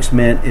Linux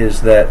Mint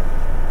is that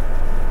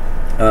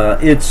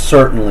it's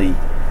certainly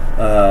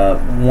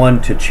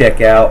one to check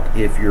out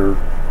if you're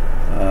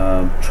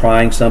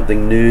trying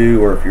something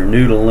new, or if you're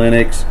new to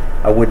Linux.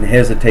 I wouldn't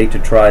hesitate to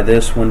try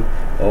this one,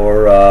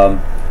 or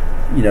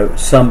you know,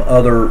 some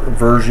other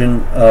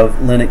version of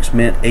Linux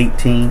Mint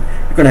 18.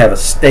 You're going to have a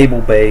stable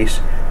base.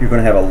 You're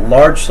going to have a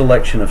large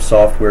selection of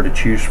software to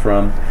choose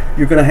from.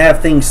 You're going to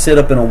have things set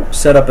up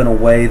in a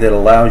way that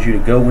allows you to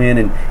go in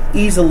and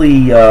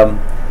easily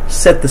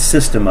set the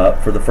system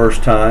up for the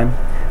first time.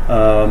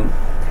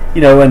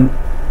 You know, and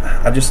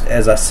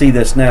as I see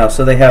this now,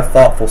 so they have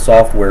thoughtful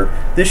software.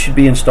 This should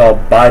be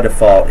installed by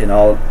default in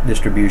all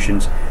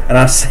distributions, and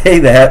I say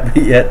that,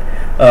 but yet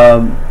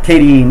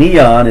KDE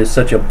Neon is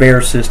such a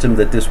bare system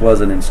that this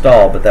wasn't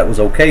installed, but that was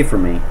okay for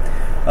me.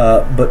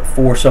 But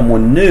for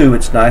someone new,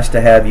 it's nice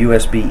to have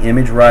USB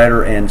image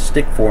writer and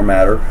stick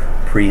formatter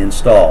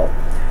pre-installed.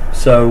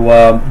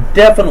 So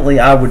definitely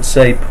I would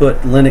say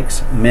put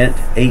Linux Mint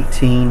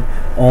 18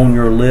 on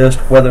your list,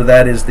 whether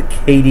that is the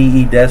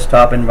KDE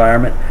desktop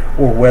environment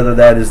or whether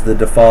that is the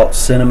default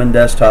Cinnamon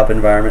desktop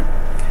environment.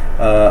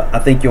 I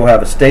think you'll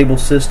have a stable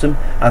system.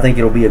 I think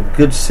it'll be a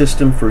good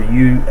system for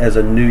you as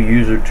a new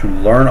user to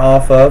learn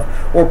off of,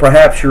 or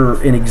perhaps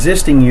you're an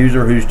existing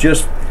user who's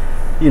just,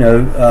 you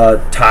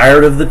know,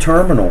 tired of the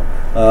terminal.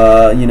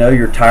 You know,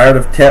 you're tired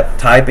of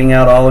typing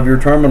out all of your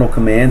terminal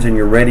commands, and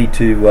you're ready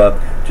to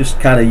just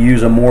kind of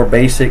use a more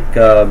basic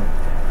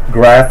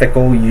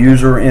graphical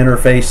user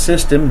interface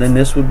system. Then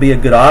this would be a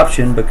good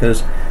option,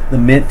 because the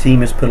Mint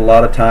team has put a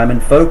lot of time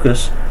and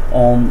focus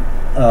on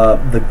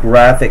the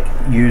graphic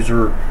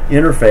user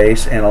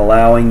interface and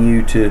allowing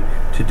you to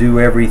do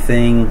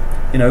everything,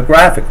 you know,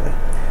 graphically.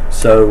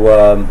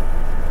 So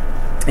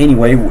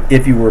anyway,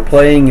 if you were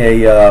playing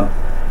a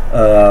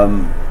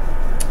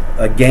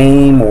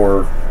game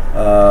or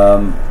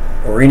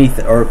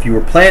anything, or if you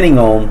were planning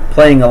on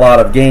playing a lot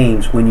of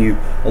games when you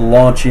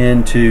launch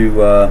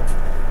into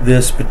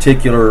this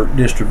particular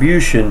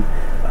distribution,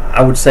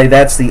 I would say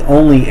that's the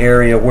only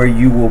area where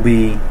you will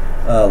be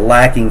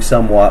lacking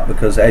somewhat,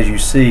 because as you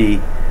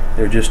see,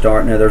 there just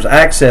aren't. Now, there's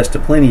access to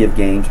plenty of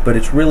games, but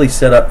it's really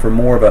set up for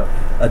more of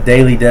a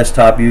daily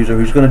desktop user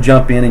who's going to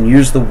jump in and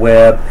use the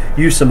web,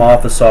 use some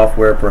Office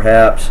software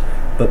perhaps,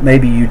 but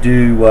maybe you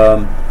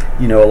do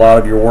you know, a lot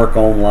of your work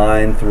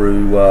online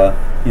through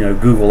you know,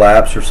 Google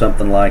Apps or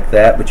something like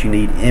that, but you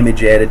need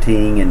image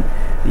editing and,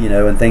 you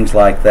know, and things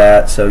like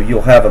that. So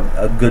you'll have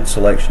a good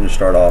selection to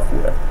start off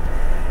with.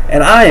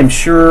 And I am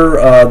sure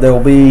there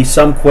will be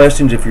some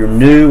questions if you're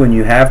new and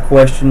you have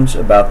questions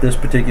about this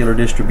particular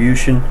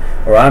distribution,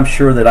 or I'm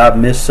sure that I've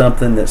missed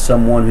something that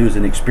someone who's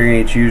an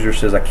experienced user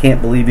says, I can't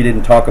believe you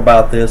didn't talk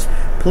about this.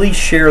 Please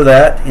share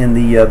that in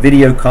the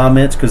video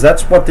comments, because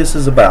that's what this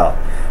is about.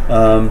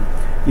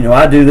 You know,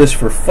 I do this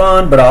for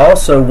fun, but I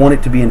also want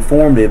it to be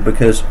informative,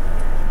 because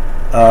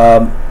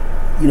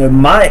you know,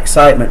 my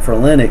excitement for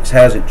Linux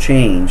hasn't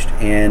changed,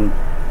 and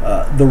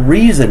the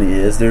reason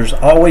is there's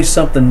always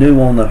something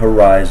new on the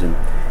horizon,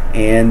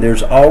 and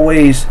there's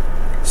always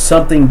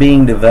something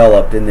being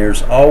developed, and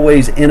there's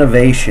always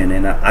innovation,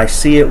 and I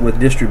see it with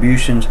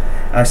distributions.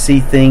 I see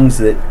things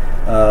that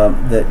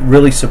that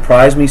really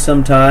surprise me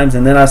sometimes,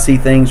 and then I see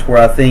things where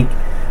I think,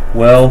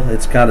 well,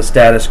 it's kind of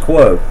status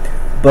quo.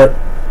 But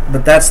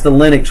that's the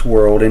Linux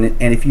world,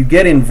 and if you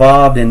get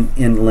involved in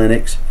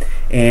Linux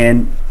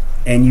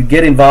and you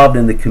get involved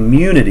in the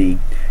community,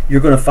 you're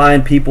going to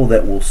find people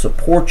that will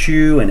support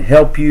you and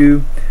help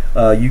you.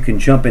 You can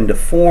jump into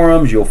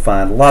forums. You'll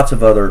find lots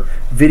of other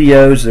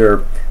videos.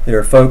 There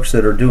are folks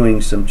that are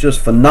doing some just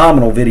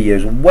phenomenal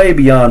videos, way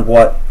beyond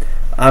what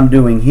I'm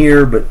doing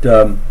here, but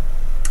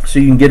so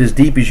you can get as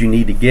deep as you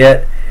need to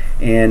get.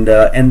 And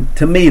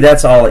to me,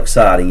 that's all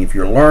exciting. If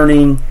you're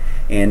learning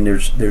and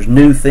there's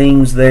new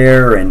things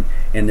there, and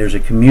there's a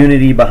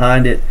community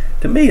behind it,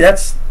 to me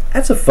that's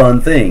That's a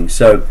fun thing.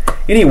 So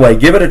anyway,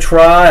 give it a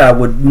try. I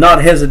would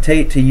not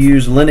hesitate to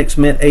use Linux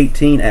Mint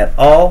 18 at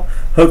all.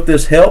 Hope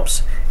this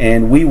helps,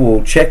 and we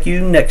will check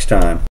you next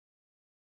time.